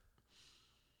 Yep.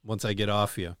 Once I get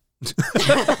off you.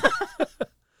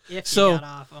 If so, you got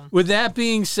off them. With that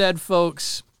being said,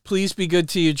 folks, please be good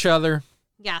to each other.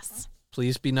 Yes.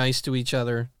 Please be nice to each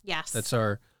other. Yes. That's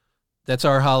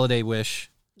our holiday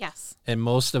wish. Yes. And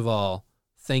most of all,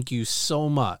 thank you so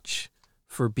much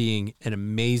for being an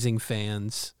amazing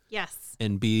fans. Yes.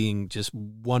 And being just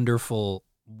wonderful,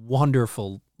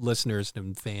 wonderful listeners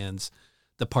and fans.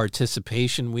 The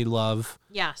participation we love.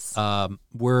 Yes.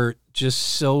 We're just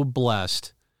so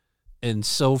blessed and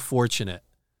so fortunate.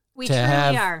 We truly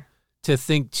are. To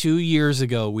think 2 years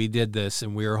ago we did this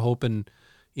and we were hoping,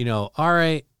 all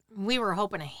right. We were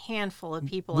hoping a handful of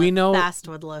people at best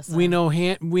would listen. We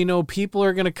know people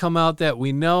are going to come out that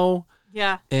we know.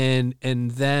 Yeah. And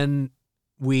then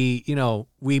we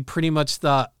pretty much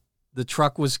thought the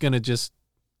truck was going to just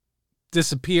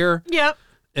disappear. Yep.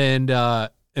 And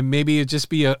maybe it'd just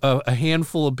be a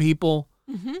handful of people.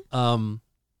 Mm-hmm.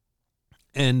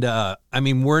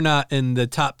 We're not in the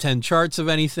top 10 charts of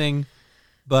anything,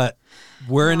 but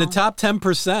we're in the top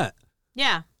 10%.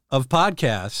 Yeah. Of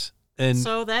podcasts. And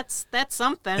so that's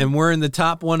something. And we're in the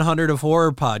top 100 of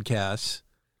horror podcasts.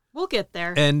 We'll get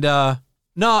there. And no,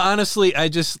 honestly, I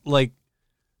just if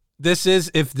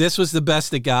this was the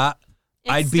best it got,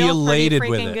 I'd be elated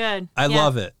with it. Good. I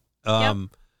love it.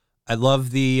 I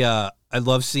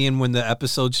love seeing when the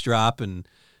episodes drop and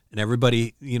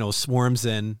everybody, swarms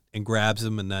in and grabs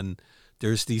them. And then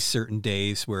there's these certain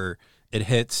days where it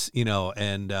hits,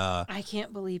 and I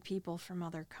can't believe people from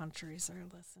other countries are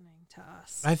listening to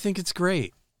us. I think it's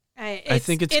great. I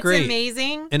think it's great. It's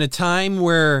amazing. In a time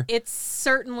where it's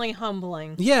certainly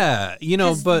humbling. Yeah,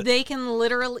 but they can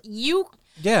literally you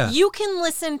can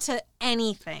listen to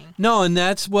anything. No, and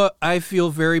that's what I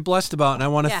feel very blessed about, and I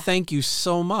want to thank you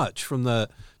so much from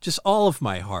just all of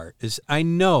my heart.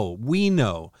 We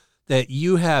know that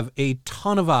you have a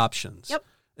ton of options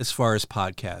as far as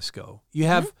podcasts go. You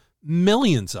have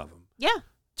millions of them. Yeah.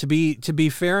 To be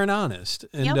fair and honest,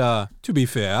 and to be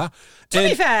fair,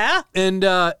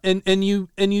 and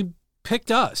you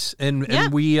picked us,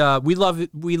 and we love it.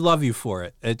 We love you for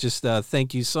it. It just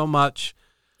thank you so much.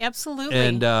 Absolutely.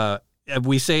 And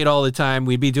we say it all the time.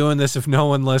 We'd be doing this if no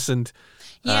one listened.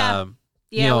 Yeah.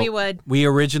 We would. We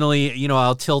originally,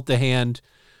 I'll tilt the hand.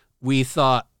 We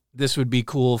thought this would be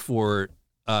cool for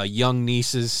young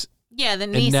nieces. Yeah, the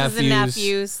nieces and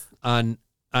nephews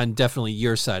on definitely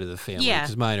your side of the family,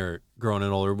 because mine are grown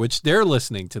and older, which they're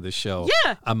listening to the show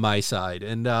on my side.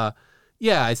 And I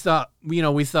thought,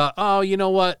 we thought, oh, you know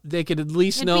what? They could at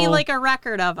least know. It'd be like a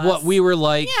record of us. What we were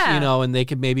like, and they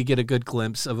could maybe get a good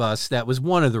glimpse of us. That was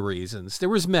one of the reasons. There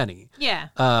was many. Yeah.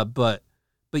 But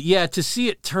to see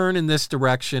it turn in this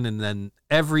direction, and then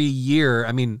every year,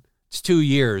 it's 2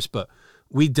 years, but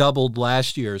we doubled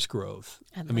last year's growth.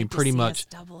 Pretty much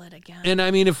double it again. And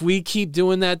if we keep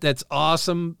doing that, that's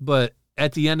awesome. But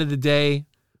at the end of the day,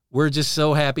 we're just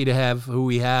so happy to have who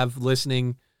we have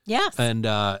listening. Yes.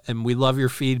 And we love your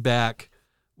feedback.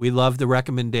 We love the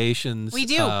recommendations. We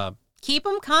do. Keep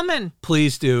them coming.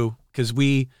 Please do, because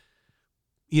we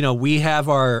have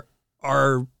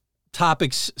our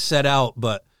topics set out,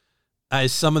 but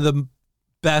as some of the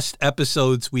best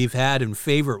episodes we've had and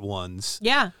favorite ones.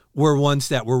 Yeah. Were ones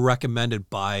that were recommended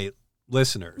by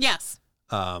listeners. Yes.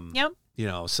 Yep.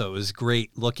 So it was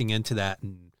great looking into that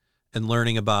and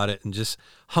learning about it, and just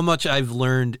how much I've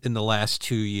learned in the last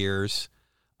 2 years.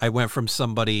 I went from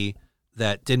somebody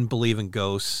that didn't believe in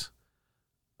ghosts.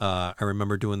 I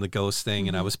remember doing the ghost thing,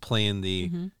 and I was playing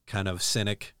the kind of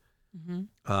cynic,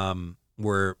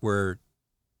 where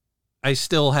I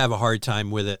still have a hard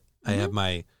time with it. I have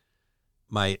my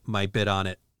bit on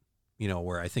it,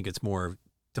 where I think it's more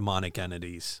demonic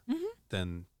entities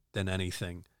than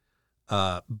anything.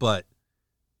 But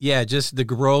yeah, just the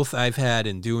growth I've had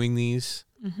in doing these,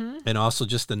 and also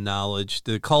just the knowledge.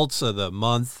 The cults of the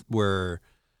month were,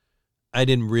 I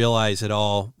didn't realize at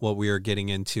all what we were getting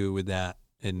into with that,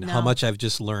 and how much I've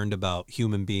just learned about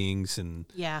human beings and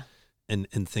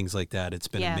things like that. It's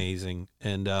been amazing.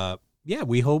 And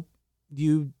we hope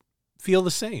you feel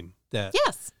the same. That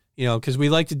because we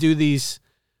like to do these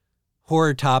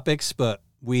horror topics, but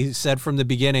we said from the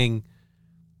beginning,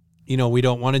 we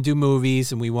don't want to do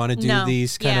movies, and we want to do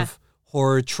these kind of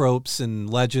horror tropes and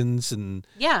legends and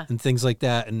things like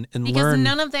that, and because learn.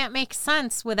 None of that makes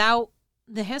sense without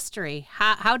the history.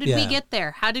 How did we get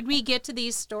there? How did we get to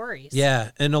these stories?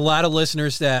 Yeah, and a lot of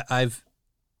listeners that I've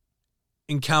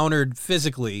encountered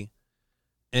physically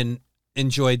and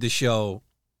enjoyed the show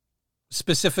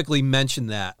specifically mentioned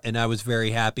that, and I was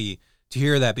very happy to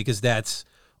hear that, because that's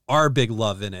our big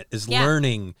love in it is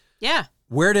learning. Yeah.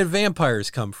 Where did vampires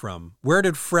come from? Where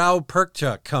did Frau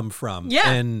Perkcha come from?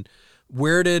 Yeah. And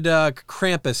where did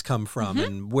Krampus come from?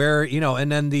 And where,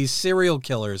 and then these serial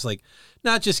killers, like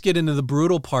not just get into the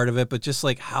brutal part of it, but just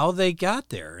like how they got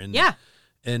there. And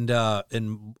And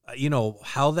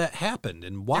how that happened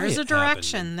and why there's a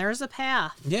direction, happened. There's a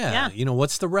path. Yeah.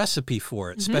 What's the recipe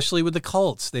for it? Especially with the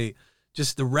cults.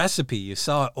 Just the recipe, you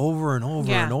saw it over and over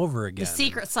and over again. The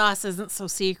secret sauce isn't so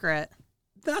secret.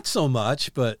 Not so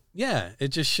much, but yeah, it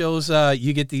just shows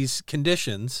you get these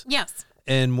conditions. Yes.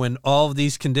 And when all of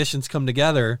these conditions come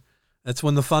together, that's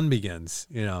when the fun begins,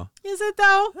 Is it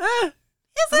though? Is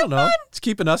it fun? It's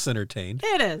keeping us entertained.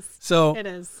 It is. So it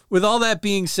is. With all that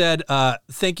being said,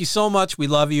 thank you so much. We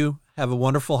love you. Have a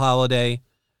wonderful holiday.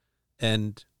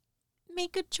 And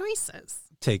make good choices.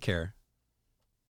 Take care.